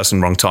of Right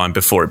Person, Wrong Time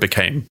before it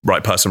became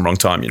Right Person, Wrong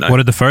Time, you know? What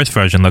did the first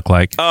version look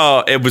like?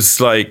 Oh, it was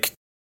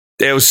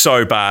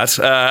so bad.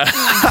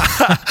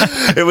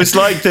 It was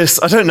like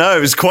this, I don't know,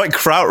 it was quite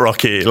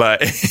krautrocky.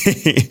 Like,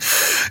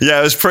 yeah,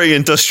 it was pretty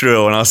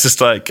industrial. And I was just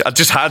like, I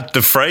just had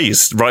the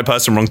phrase Right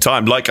Person, Wrong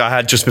Time, like I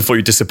had Just Before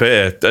You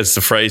Disappear as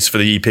the phrase for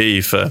the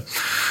EP for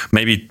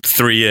maybe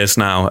 3 years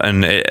now.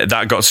 And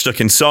that got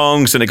stuck in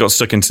songs, and it got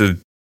stuck into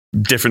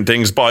different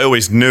things, but I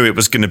always knew it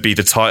was going to be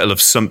the title of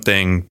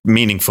something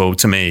meaningful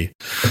to me.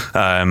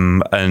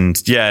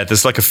 And yeah,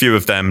 there's like a few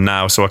of them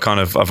now, so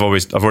I've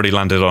already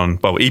landed on,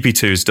 well,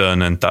 EP2's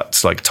done, and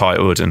that's like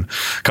titled, and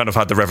kind of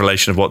had the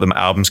revelation of what the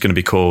album's going to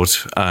be called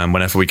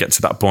whenever we get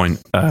to that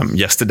point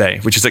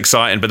yesterday, which is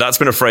exciting. But that's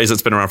been a phrase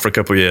that's been around for a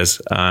couple of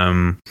years.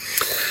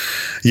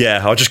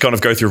 Yeah, I'll just kind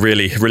of go through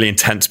really, really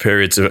intense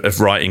periods of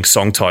writing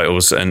song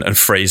titles and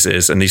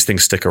phrases, and these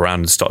things stick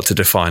around and start to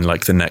define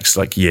like the next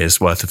like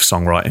year's worth of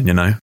songwriting, you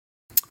know?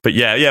 But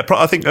yeah,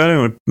 I think, I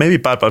don't know, maybe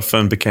Bad Bad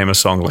Fun became a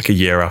song like a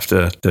year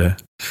after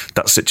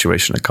that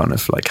situation had kind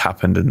of like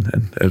happened,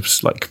 and it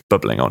was like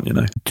bubbling on, you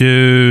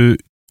know?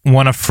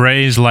 When a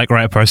phrase like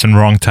Right Person,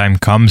 Wrong Time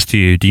comes to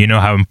you, do you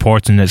know how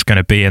important it's going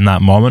to be in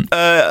that moment?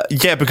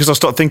 Yeah, because I'll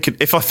start thinking,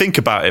 if I think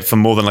about it for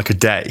more than like a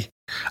day,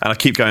 and I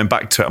keep going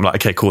back to it, I'm like,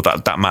 okay, cool,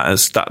 that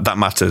matters. That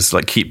matters.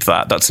 Like, keep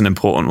that. That's an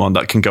important one.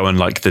 That can go in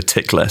like the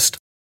tick list.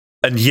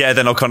 And yeah,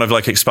 then I'll kind of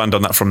like expand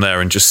on that from there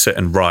and just sit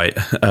and write.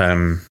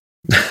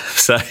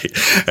 So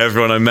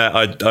everyone I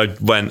met, I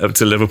went up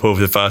to Liverpool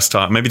for the first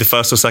time, maybe the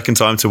first or second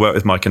time, to work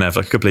with Mike and Eva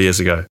a couple of years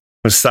ago. I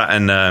was sat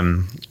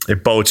in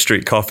Bold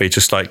Street Coffee,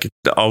 just like,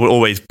 I would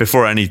always,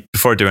 before I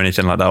do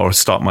anything like that or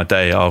start my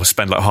day, I'll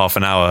spend like half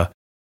an hour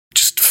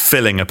just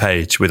filling a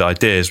page with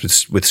ideas,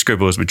 with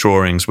scribbles, with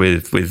drawings,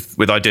 with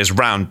ideas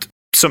around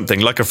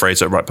something like a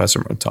phrase at Right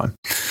Person, Wrong Time.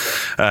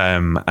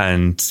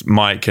 And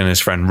Mike and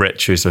his friend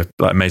Rich, who's a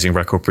like amazing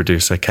record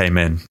producer, came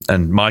in,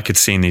 and Mike had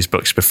seen these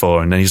books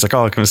before, and then he's like,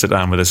 oh, come and sit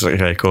down with us. Like,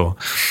 okay, cool.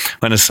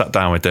 When I sat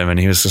down with him, and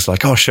he was just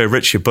like, oh, show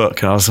Rich your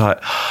book. And I was like,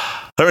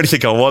 I don't really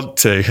think I want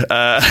to.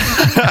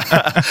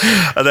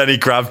 And then he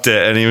grabbed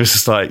it, and he was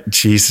just like,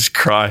 Jesus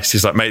Christ.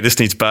 He's like, mate, this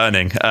needs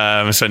burning.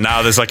 So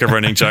now there's like a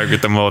running joke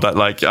with them all that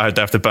like I'd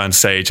have to burn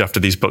sage after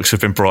these books have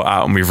been brought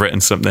out and we've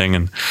written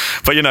something.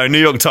 But you know, New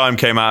York Time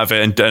came out of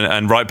it,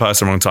 and Right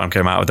Person, Wrong Time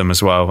came out of them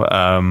as well.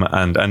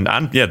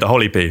 And yeah, the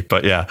whole EP.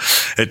 But yeah,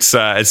 it's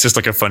just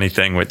like a funny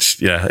thing,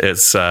 which yeah,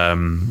 it's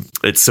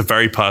a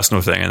very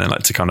personal thing, and then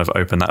like to kind of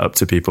open that up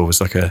to people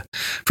was like a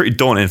pretty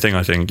daunting thing,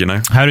 I think, you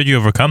know. How did you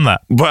overcome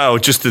that? Well,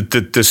 just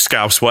the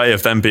Scouse way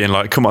of them being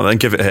like, come on, then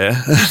give it here.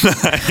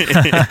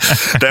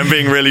 Them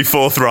being really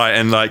forthright,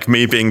 and like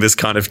me being this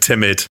kind of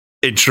timid,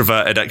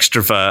 introverted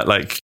extrovert,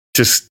 like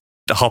just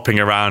hopping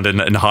around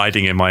and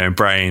hiding in my own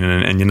brain,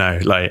 and you know,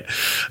 like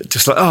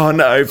just like, oh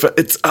no, but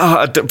it's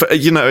but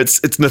you know,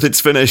 it's nothing's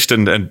finished,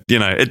 and you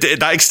know,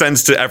 that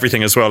extends to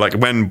everything as well. Like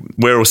when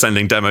we're all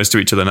sending demos to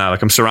each other now,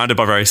 like I'm surrounded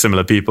by very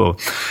similar people.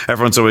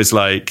 Everyone's always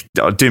like,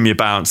 oh, do me a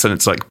bounce, and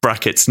it's like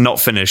brackets, not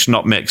finished,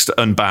 not mixed,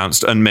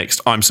 unbounced, unmixed,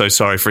 I'm so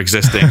sorry for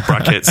existing,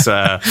 brackets,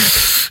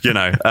 you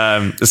know.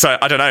 So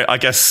I don't know, I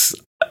guess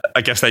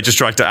they just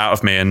dragged it out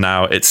of me, and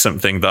now it's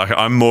something that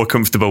I'm more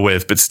comfortable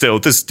with. But still,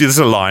 there's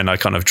a line I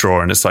kind of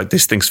draw, and it's like,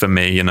 this thing's for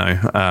me, you know.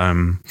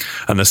 And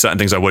there's certain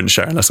things I wouldn't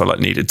share unless I like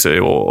needed to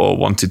or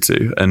wanted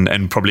to,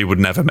 and probably would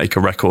never make a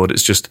record.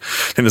 It's just,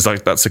 I think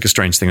that's like a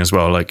strange thing as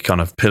well, like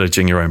kind of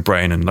pillaging your own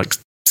brain, and like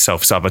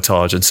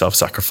self-sabotage and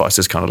self-sacrifice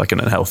is kind of like an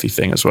unhealthy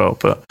thing as well.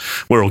 But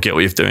we're all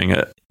guilty of doing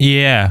it.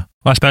 Yeah.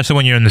 Well, especially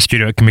when you're in the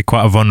studio, it can be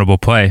quite a vulnerable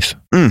place,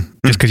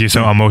 just because you're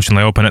so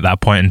emotionally open at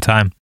that point in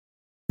time.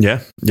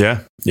 Yeah.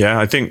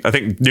 I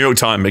think New York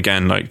Time,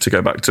 again, like to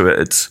go back to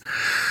it,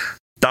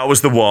 that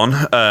was the one.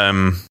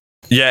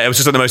 Yeah, it was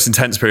just like the most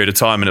intense period of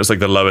time, and it was like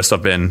the lowest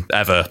I've been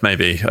ever,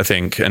 maybe, I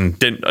think, and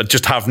I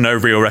just have no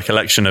real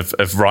recollection of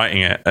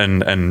writing it.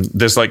 And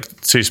there's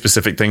like two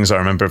specific things I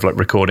remember of like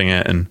recording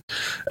it, and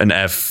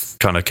Ev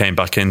kind of came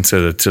back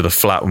into the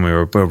flat when we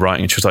were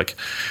writing. She was like,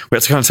 we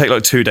had to kind of take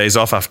like 2 days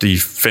off after you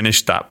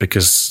finished that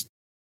because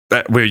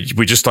we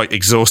just like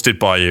exhausted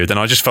by you. Then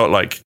I just felt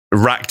like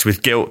racked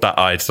with guilt that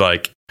I'd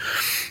like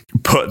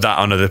put that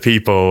on other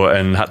people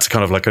and had to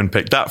kind of like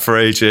unpick that for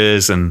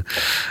ages. And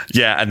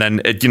yeah, and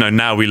then it,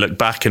 now we look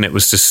back and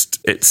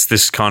it's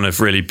this kind of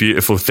really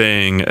beautiful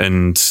thing.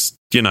 And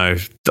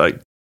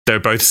like they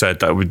both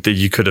said that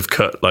you could have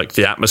cut like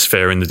the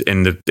atmosphere in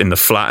the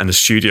flat in the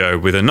studio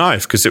with a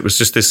knife, because it was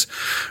just this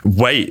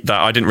weight that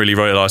I didn't really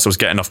realize I was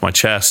getting off my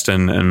chest.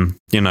 And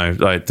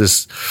like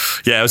this,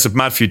 yeah, it was a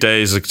mad few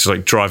days, just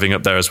like driving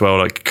up there as well,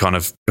 like kind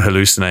of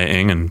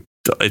hallucinating. And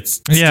I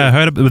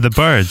heard it with the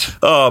birds.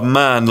 Oh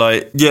man,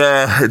 like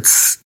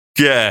it's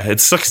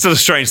like still a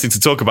strange thing to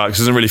talk about because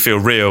it doesn't really feel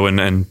real,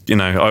 and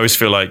I always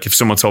feel like if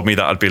someone told me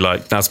that, I'd be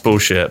like, that's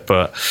bullshit.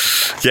 But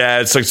yeah,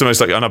 it's like almost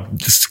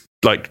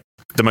like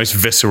the most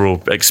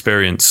visceral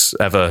experience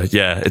ever.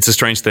 Yeah, it's a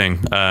strange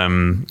thing.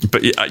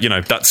 But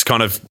that's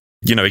kind of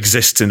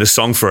exists in this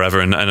song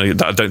forever, and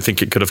I don't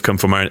think it could have come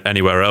from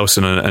anywhere else,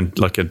 and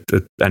like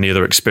any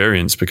other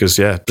experience, because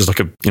yeah, there's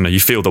like you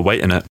feel the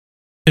weight in it.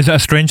 Is it a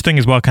strange thing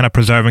as well, kind of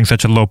preserving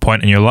such a low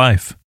point in your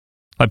life?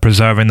 Like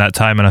preserving that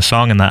time in a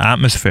song and that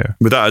atmosphere?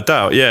 Without a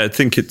doubt, yeah. I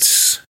think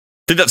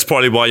that's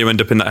probably why you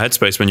end up in that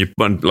headspace when you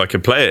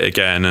play it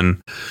again. And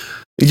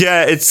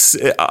yeah,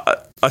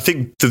 I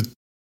think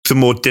the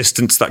more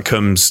distance that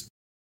comes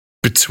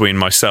between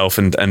myself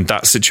and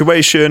that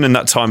situation and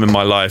that time in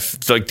my life,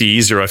 like the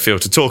easier I feel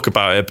to talk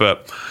about it.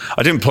 But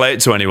I didn't play it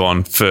to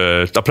anyone.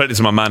 I played it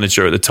to my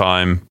manager at the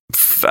time.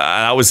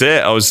 That was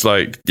it. I was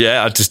like,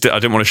 yeah, I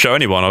didn't want to show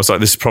anyone. I was like,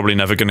 this is probably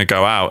never going to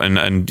go out. And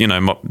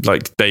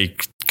like they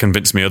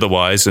convinced me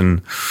otherwise.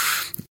 And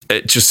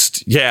it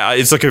just, yeah,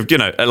 it's like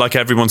like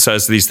everyone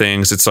says these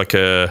things, it's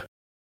a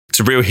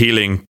real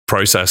healing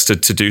process to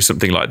do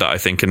something like that, I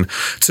think. And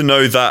to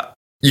know that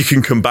you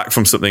can come back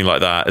from something like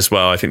that as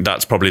well, I think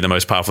that's probably the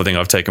most powerful thing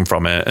I've taken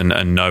from it,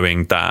 and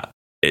knowing that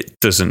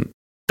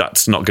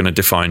that's not going to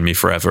define me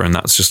forever, and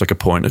that's just like a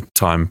point of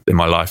time in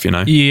my life,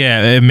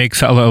 Yeah, it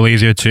makes it a little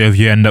easier too if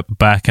you end up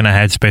back in a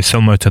headspace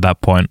similar to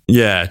that point.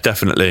 Yeah,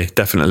 definitely.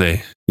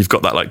 You've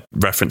got that like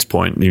reference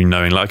point, you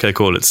knowing like, okay,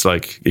 cool, it's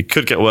like, it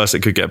could get worse,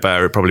 it could get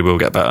better, it probably will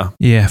get better.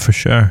 Yeah, for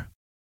sure.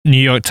 New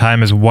York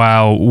Time as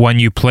well, when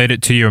you played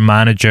it to your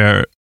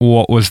manager,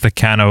 what was the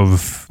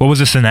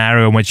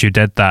scenario in which you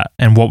did that,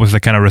 and what was the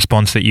kind of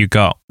response that you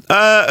got?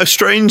 A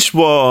strange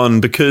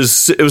one,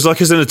 because it was like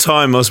in a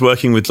time I was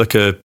working with like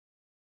a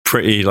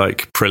pretty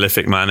like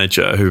prolific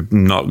manager who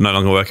no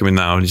longer working with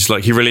now, and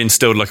he really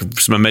instilled like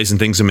some amazing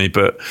things in me,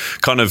 but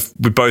kind of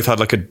we both had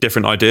like a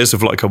different ideas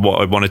of like what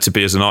I wanted to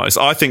be as an artist.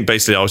 I think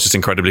basically I was just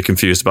incredibly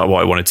confused about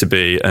what I wanted to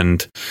be,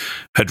 and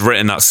had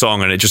written that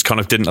song, and it just kind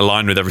of didn't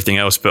align with everything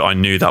else, but I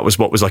knew that was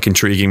what was like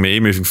intriguing me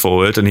moving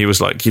forward. And he was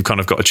like, you've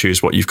kind of got to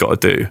choose what you've got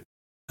to do. And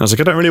I was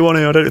like, I don't really want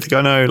to, I don't think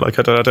I know, like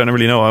I don't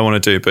really know what I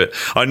want to do. But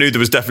I knew there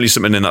was definitely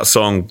something in that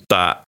song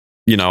that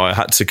I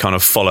had to kind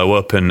of follow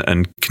up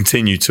and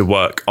continue to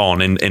work on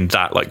in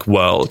that like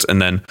world,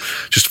 and then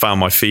just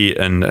found my feet.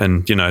 And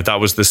that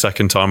was the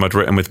second time I'd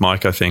written with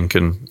Mike, I think.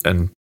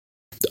 And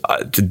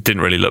I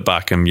didn't really look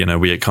back, and,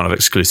 we had kind of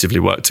exclusively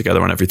worked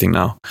together on everything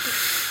now.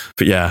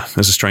 But yeah, it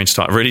was a strange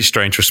time, really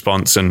strange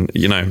response. And,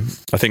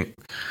 I think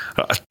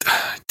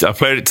I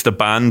played it to the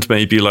band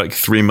maybe like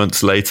 3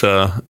 months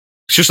later.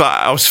 It's just like,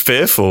 I was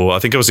fearful. I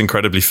think I was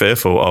incredibly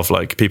fearful of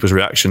like people's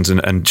reactions,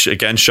 and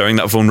again, showing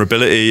that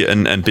vulnerability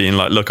and being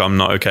like, look, I'm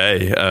not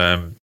okay.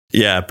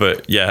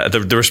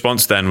 The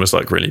response then was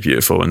like really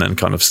beautiful, and then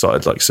kind of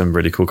started like some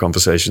really cool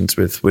conversations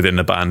within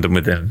the band and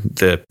within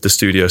the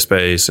studio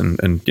space,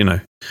 and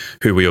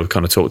who we all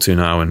kind of talk to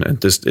now, and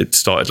it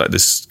started like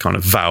this kind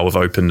of vow of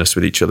openness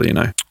with each other.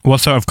 What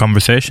sort of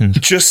conversations?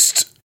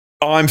 Just,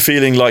 I'm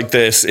feeling like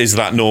this. Is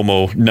that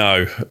normal?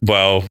 No.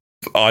 Well,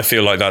 I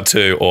feel like that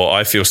too, or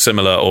I feel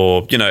similar,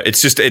 or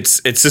it's just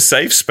it's a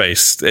safe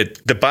space.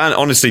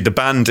 The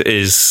band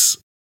is,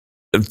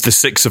 the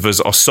six of us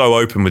are so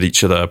open with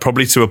each other,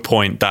 probably to a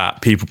point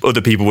that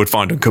other people would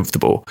find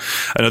uncomfortable,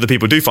 and other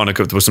people do find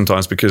uncomfortable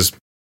sometimes, because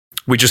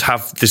we just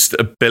have this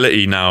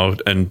ability now,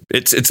 and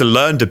it's a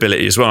learned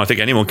ability as well. I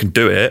think anyone can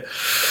do it,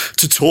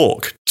 to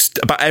talk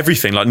about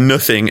everything. Like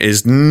nothing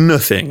is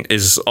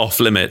off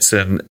limits,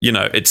 and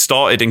it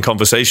started in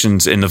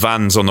conversations in the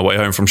vans on the way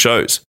home from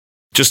shows.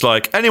 Just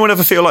like, anyone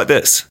ever feel like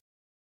this?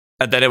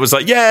 And then it was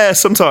like, yeah,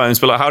 sometimes,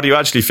 but like, how do you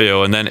actually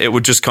feel? And then it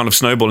would just kind of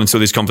snowball into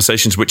these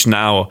conversations, which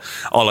now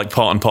are like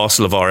part and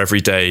parcel of our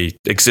everyday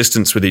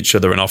existence with each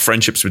other and our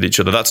friendships with each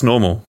other. That's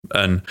normal.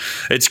 And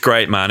it's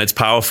great, man. It's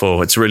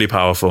powerful. It's really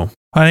powerful.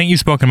 I think you've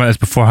spoken about this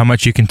before, how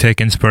much you can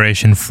take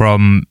inspiration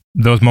from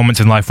those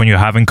moments in life when you're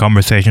having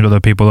conversations with other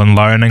people and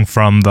learning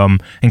from them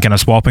and kind of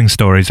swapping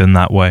stories in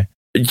that way.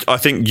 I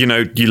think, you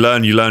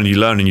learn,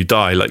 and you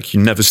die. Like, you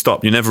never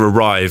stop, you never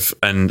arrive,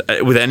 and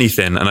with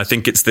anything. And I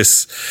think that's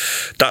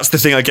the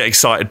thing I get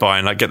excited by,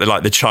 and I get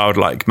the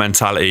childlike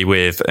mentality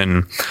with.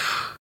 And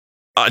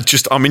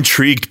I'm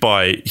intrigued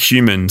by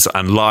humans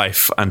and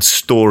life and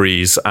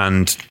stories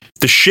and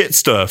the shit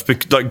stuff.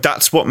 Like,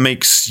 that's what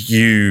makes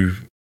you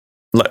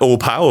like all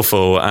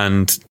powerful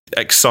and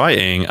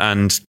exciting,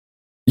 and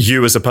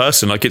you as a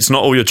person. Like, it's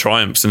not all your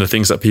triumphs and the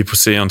things that people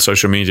see on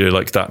social media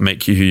like that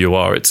make you who you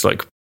are. It's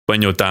like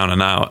when you're down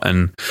and out,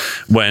 and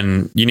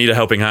when you need a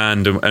helping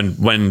hand, and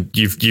when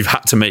you've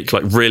had to make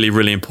like really,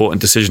 really important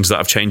decisions that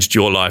have changed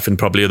your life and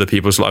probably other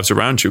people's lives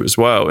around you as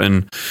well.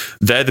 And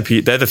they're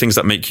the things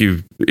that make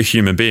you a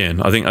human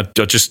being. I think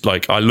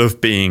I love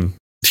being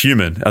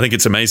human. I think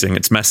it's amazing.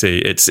 It's messy.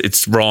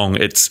 It's wrong.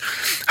 It's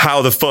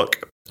how the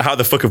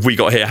fuck have we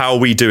got here? How are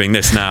we doing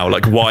this now?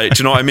 Like, why? Do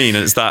you know what I mean?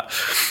 And it's that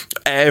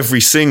every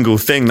single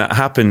thing that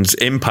happens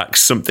impacts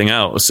something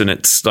else. And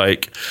it's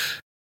like,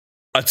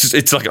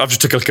 it's like I've just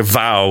took like a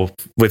vow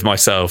with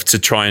myself to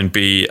try and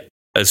be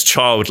as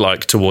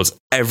childlike towards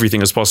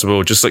everything as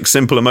possible. Just like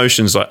simple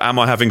emotions, like, am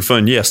I having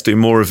fun? Yes, do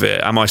more of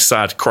it. Am I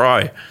sad?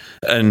 Cry.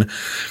 And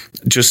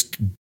just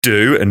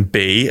do and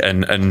be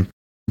and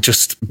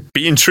just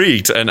be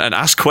intrigued and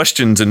ask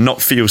questions and not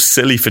feel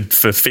silly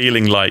for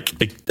feeling like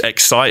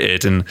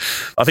excited. And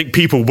I think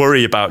people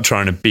worry about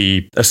trying to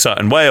be a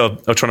certain way or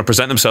trying to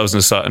present themselves in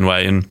a certain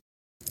way. And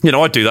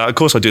I do that. Of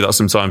course I do that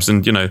sometimes.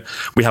 And,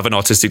 we have an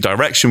artistic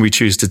direction we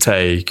choose to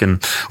take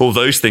and all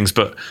those things.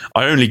 But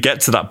I only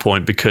get to that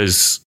point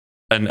because,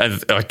 and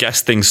I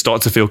guess things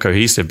start to feel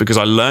cohesive because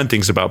I learn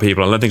things about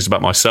people. I learn things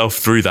about myself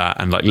through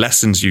that, and like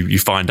lessons you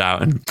find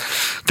out, and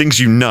things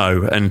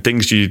and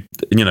things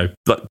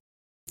like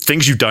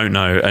things you don't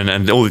know,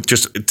 and all,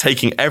 just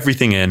taking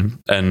everything in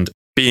and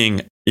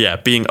being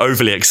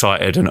overly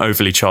excited and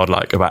overly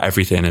childlike about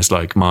everything is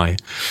like my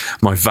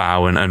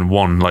vow and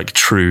one like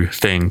true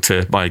thing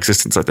to my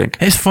existence, I think.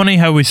 It's funny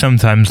how we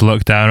sometimes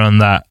look down on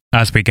that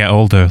as we get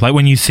older. Like,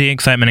 when you see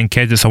excitement in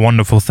kids, it's a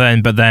wonderful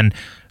thing, but then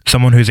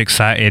someone who's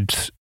excited,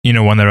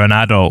 when they're an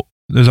adult,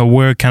 there's a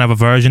weird kind of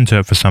aversion to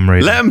it for some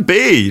reason. Let them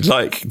be.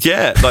 Like,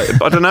 yeah, like,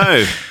 I don't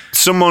know.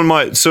 Someone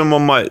might,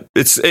 but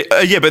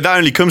that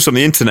only comes from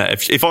the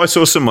internet. If I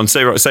saw someone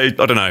say, I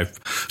don't know,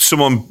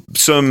 some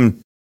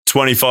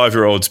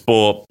 25-year-olds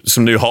bought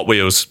some new Hot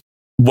Wheels,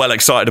 well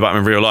excited about them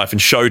in real life,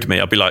 and showed me,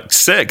 I'd be like,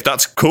 sick,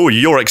 that's cool.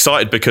 You're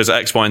excited because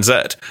X, Y, and Z.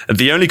 And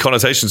the only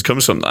connotations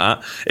comes from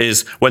that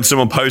is when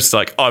someone posts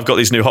like, I've got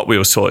these new Hot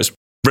Wheels toys.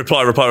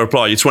 Reply.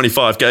 You're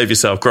 25, get over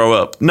yourself, grow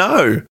up.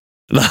 No.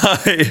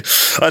 Like,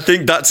 I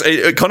think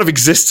it kind of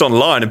exists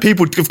online, and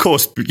people, of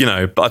course, but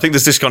I think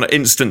there's this kind of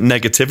instant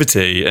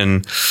negativity,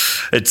 and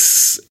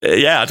it's,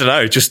 I don't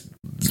know, just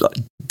like,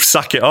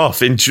 suck it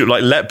off,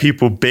 like, let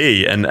people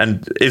be,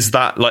 and is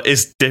that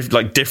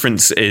like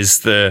difference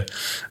is the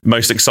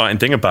most exciting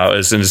thing about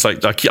us. And it's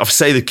like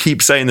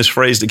keep saying this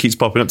phrase that keeps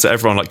popping up to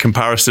everyone, like,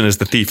 comparison is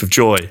the thief of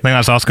joy. I think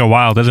that's Oscar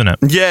Wilde, isn't it?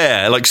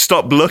 Yeah, like,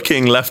 stop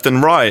looking left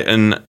and right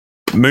and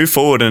move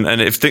forward, and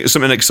if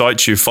something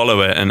excites you,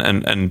 follow it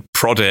and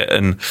prod it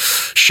and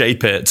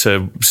shape it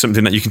to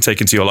something that you can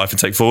take into your life and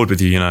take forward with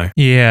you.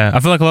 Yeah, I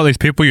feel like a lot of these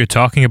people you're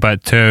talking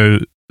about too,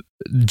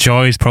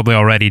 joy's probably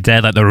already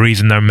dead. Like, the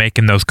reason they're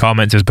making those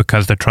comments is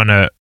because they're kind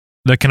of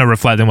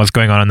reflecting what's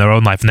going on in their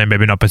own life, and they're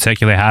maybe not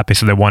particularly happy,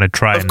 so they want to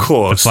try. Of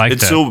course,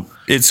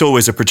 it's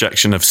always a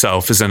projection of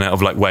self, isn't it?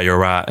 Of like where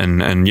you're at,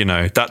 and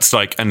that's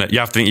like, and you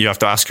have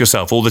to ask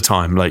yourself all the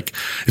time, like,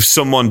 if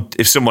someone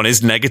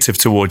is negative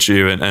towards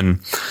you, and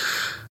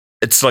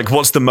it's like,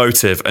 what's the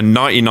motive? And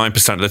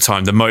 99% of the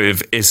time, the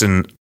motive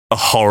isn't a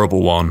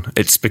horrible one.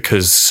 It's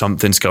because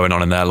something's going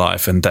on in their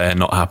life and they're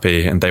not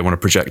happy and they want to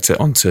project it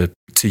onto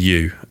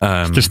you.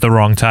 It's just the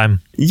wrong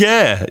time.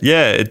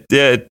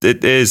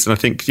 It is. And I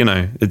think,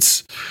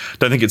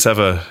 don't think it's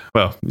ever,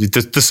 well,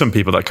 there's some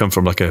people that come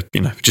from like a,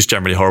 just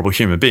generally horrible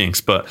human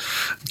beings, but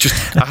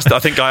just, I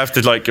think I have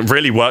to like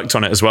really worked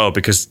on it as well,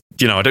 because,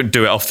 I don't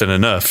do it often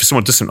enough. If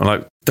someone does something, I'm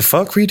like, the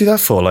fuck will you do that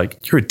for?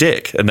 Like, you're a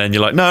dick. And then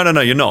you're like, no,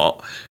 you're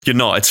not.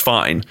 It's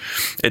fine.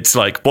 It's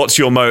like, what's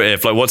your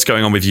motive? Like, what's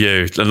going on with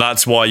you? And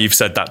that's why you've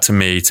said that to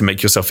me, to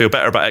make yourself feel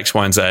better about X,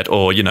 Y, and Z,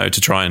 or,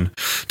 to try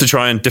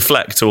and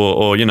deflect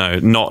or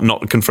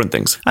not confront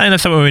things. I think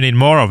that's something we need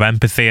more of,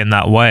 empathy in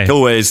that way.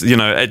 Always,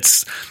 I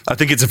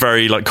think it's a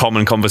very like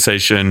common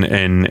conversation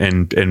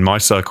in my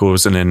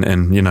circles and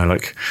in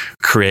like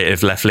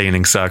creative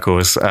left-leaning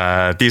circles.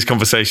 These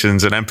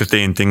conversations and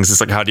empathy and things, it's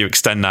like, how do you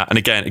extend that? And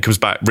again, it comes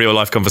back real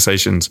life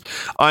conversations.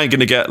 I ain't going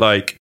to get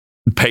like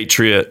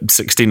Patriot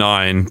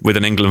 69 with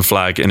an England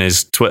flag in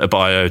his Twitter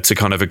bio to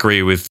kind of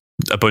agree with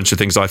a bunch of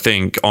things I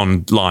think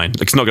online.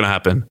 Like, it's not going to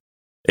happen.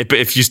 But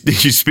if you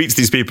speak to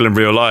these people in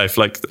real life,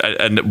 like,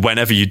 and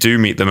whenever you do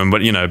meet them,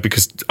 and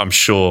because I'm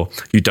sure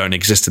you don't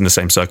exist in the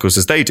same circles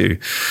as they do,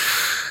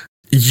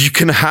 you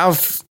can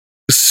have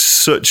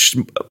such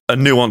a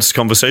nuanced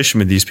conversation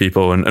with these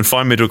people and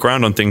find middle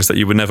ground on things that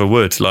you would never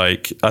would.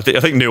 Like, I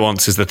think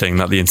nuance is the thing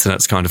that the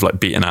internet's kind of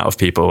like beaten out of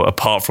people,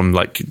 apart from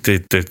like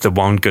the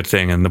one good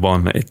thing and the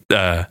one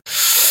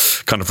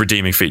kind of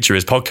redeeming feature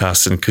is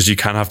podcasts, and because you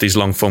can have these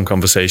long form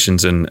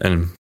conversations, and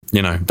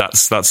you know,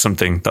 that's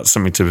something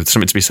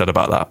to be said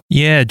about that.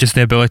 Yeah, just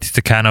the ability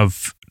to kind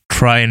of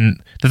try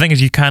and... The thing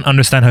is, you can't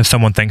understand how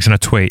someone thinks in a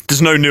tweet.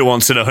 There's no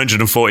nuance in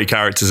 140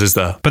 characters, is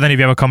there? But then if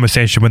you have a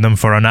conversation with them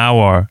for an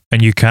hour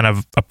and you kind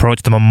of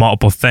approach them on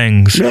multiple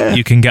things,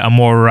 you can get a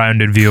more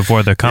rounded view of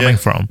where they're coming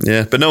from.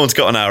 Yeah, but no one's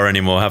got an hour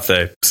anymore, have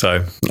they?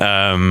 So,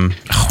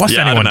 what's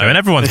anyone doing?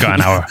 Everyone's got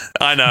an hour.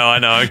 I know,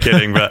 I'm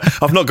kidding,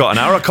 but I've not got an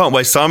hour. I can't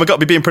waste time. I've got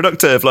to be being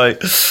productive.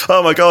 Like,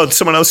 oh my God,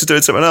 someone else is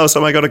doing something else.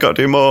 Oh my God, I've got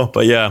to do more.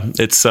 But yeah,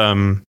 it's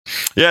an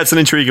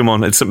intriguing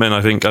one. It's something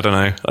I think, I don't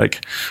know,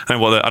 like,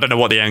 I don't know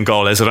what the end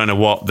goal is. I don't know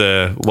what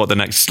the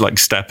next like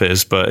step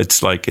is, but it's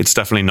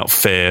definitely not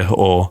fear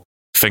or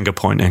finger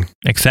pointing.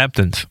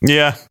 Acceptance.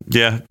 Yeah,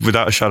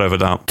 without a shadow of a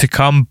doubt. To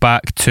come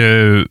back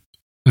to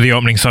the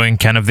opening song and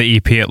kind of the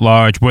EP at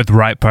large with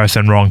Right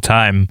Person, Wrong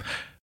Time,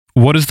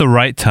 what does the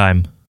right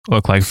time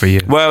look like for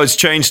you? Well, it's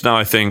changed now,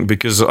 I think,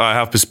 because I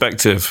have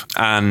perspective,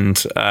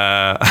 and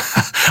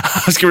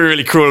I was going to be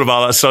really cruel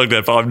about that song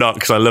there, but I'm not,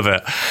 because I love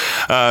it.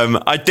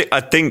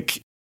 I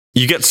think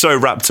you get so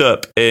wrapped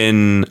up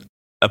in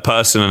a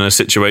person and a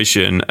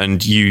situation, and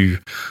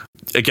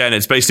again,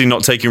 it's basically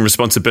not taking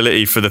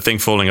responsibility for the thing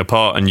falling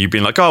apart, and you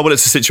being like, oh well,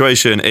 it's a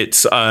situation,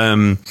 it's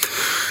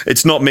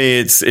not me,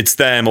 it's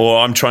them, or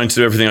I'm trying to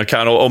do everything I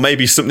can, or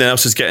maybe something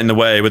else is getting in the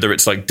way, whether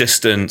it's like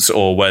distance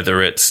or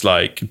whether it's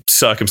like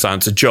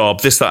circumstance, a job,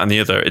 this, that and the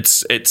other.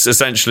 It's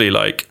essentially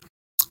like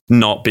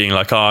not being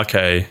like, oh,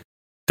 okay,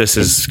 this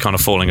is kind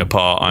of falling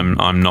apart.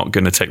 I'm not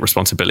going to take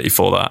responsibility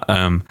for that.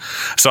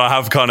 So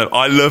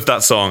I love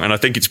that song, and I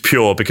think it's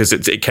pure because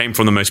it came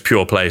from the most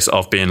pure place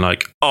of being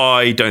like,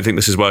 I don't think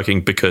this is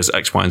working because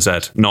X, Y, and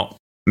Z, not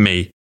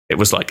me. It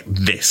was like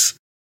this.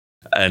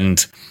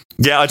 And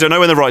yeah, I don't know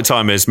when the right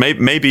time is.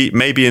 Maybe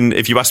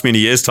if you ask me in a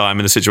year's time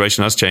and the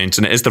situation has changed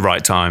and it is the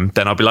right time,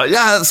 then I'll be like,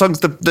 yeah, that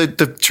song's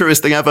the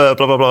truest thing ever,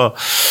 blah, blah, blah.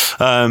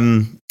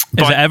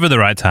 Is it ever the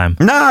right time?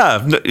 Nah,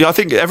 I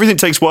think everything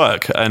takes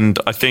work, and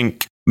I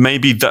think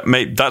maybe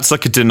that's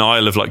like a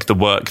denial of like the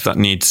work that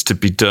needs to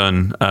be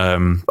done.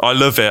 I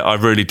love it, I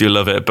really do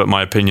love it, but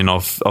my opinion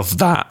of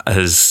that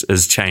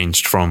has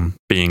changed from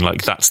being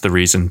like that's the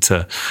reason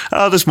to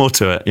there's more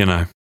to it, you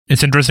know.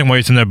 It's interesting what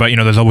you're saying there about, you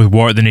know, there's always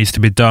work that needs to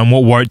be done.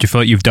 What work do you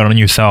feel like you've done on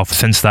yourself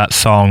since that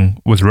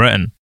song was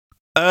written?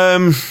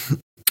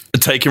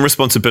 Taking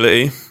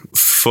responsibility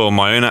for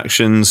my own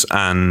actions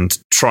and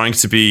trying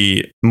to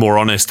be more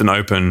honest and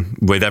open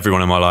with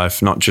everyone in my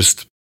life, not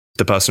just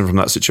the person from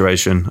that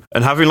situation,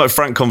 and having like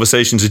frank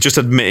conversations and just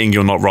admitting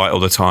you're not right all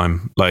the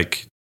time.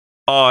 Like,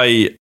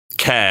 I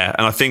care,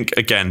 and I think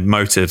again,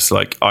 motives,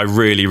 like I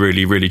really,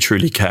 really, really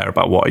truly care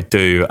about what I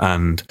do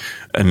and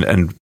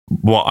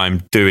what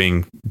I'm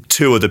doing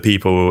to other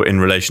people in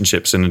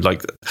relationships, and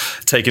like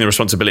taking the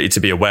responsibility to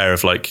be aware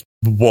of like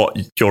what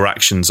your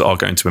actions are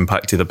going to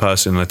impact the other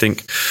person. And I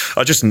think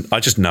I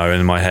just know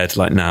in my head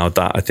like now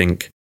that I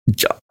think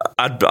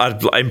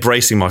I'd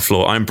embracing my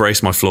flaw. I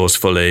embrace my flaws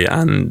fully,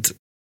 and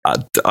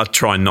I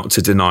try not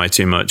to deny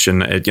too much.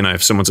 And you know,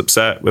 if someone's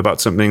upset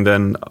about something,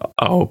 then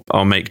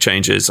I'll make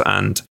changes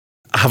and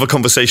have a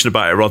conversation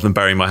about it rather than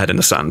burying my head in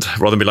the sand,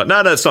 rather than be like, no,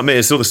 it's not me.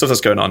 It's all the stuff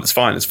that's going on. It's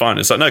fine.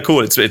 It's like, no,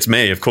 cool. It's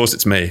me. Of course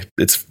it's me.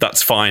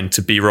 That's fine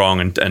to be wrong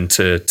and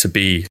to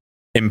be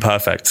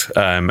imperfect.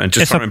 And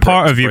just it's a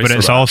part of you, but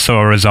it's also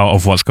a result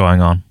of what's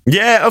going on.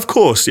 Yeah, of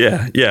course.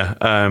 Yeah.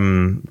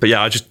 But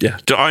yeah,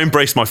 I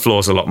embrace my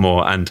flaws a lot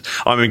more, and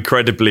I'm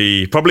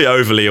incredibly, probably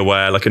overly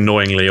aware, like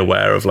annoyingly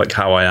aware of like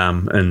how I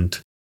am. And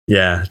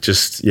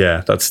that's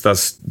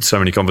so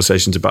many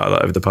conversations about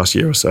that over the past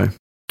year or so.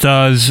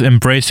 Does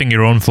embracing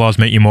your own flaws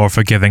make you more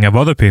forgiving of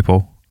other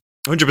people?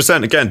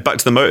 100%. Again, back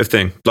to the motive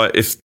thing. Like,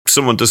 if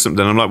someone does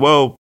something, I'm like,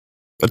 well,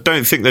 I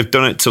don't think they've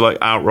done it to like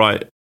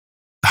outright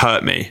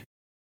hurt me.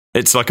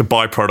 It's like a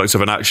byproduct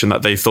of an action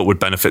that they thought would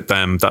benefit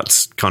them.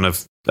 That's kind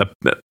of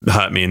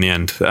hurt me in the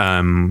end,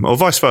 or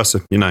vice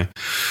versa. You know,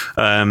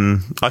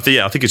 I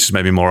think it's just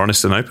made me more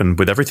honest and open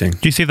with everything.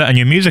 Do you see that in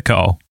your music at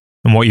all,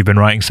 and what you've been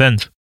writing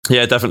since?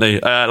 Yeah, definitely.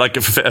 Like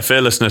a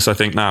fearlessness, I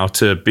think now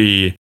to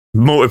be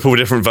multiple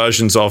different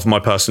versions of my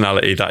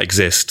personality that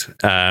exist,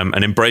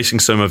 and embracing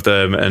some of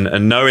them,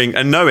 and knowing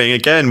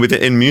again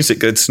within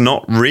music that it's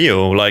not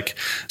real. Like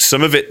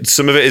some of it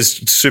is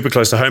super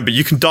close to home, but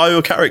you can dial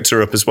your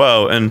character up as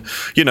well. And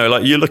you know,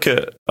 like you look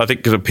at, I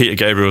think Peter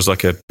Gabriel is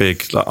like a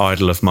big like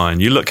idol of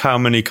mine. You look how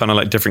many kind of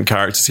like different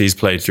characters he's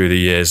played through the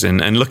years, and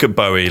look at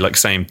Bowie, like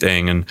same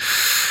thing, and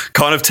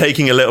kind of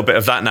taking a little bit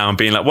of that now and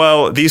being like,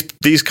 well,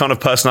 these kind of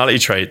personality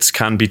traits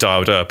can be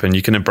dialed up, and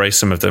you can embrace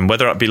some of them,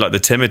 whether it be like the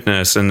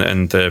timidness and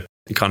the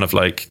kind of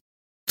like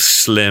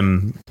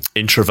slim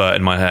introvert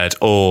in my head,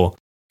 or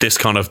this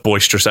kind of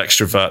boisterous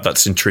extrovert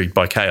that's intrigued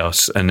by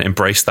chaos, and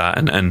embrace that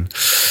and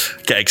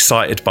get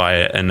excited by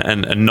it,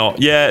 and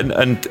not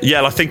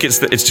I think it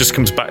just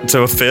comes back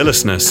to a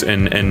fearlessness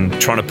in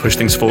trying to push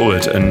things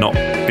forward and not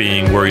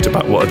being worried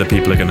about what other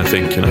people are going to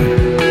think, you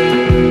know.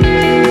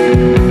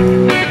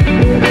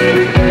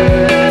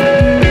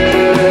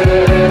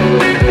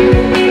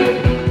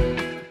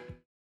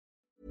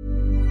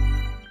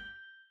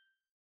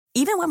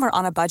 when we're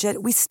on a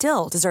budget, we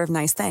still deserve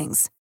nice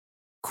things.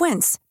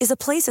 Quince is a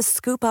place to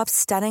scoop up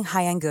stunning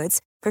high-end goods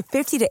for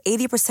 50 to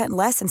 80%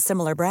 less than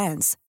similar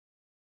brands.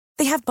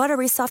 They have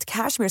buttery soft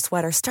cashmere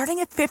sweaters starting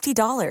at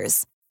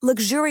 $50,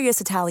 luxurious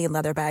Italian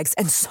leather bags,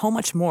 and so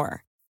much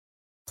more.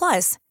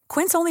 Plus,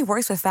 Quince only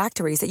works with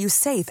factories that use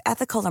safe,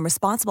 ethical, and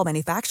responsible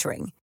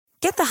manufacturing.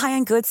 Get the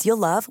high-end goods you'll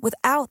love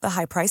without the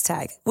high price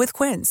tag with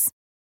Quince.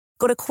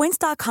 Go to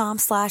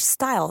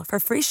quince.com/style for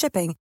free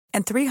shipping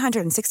and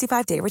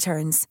 365-day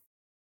returns.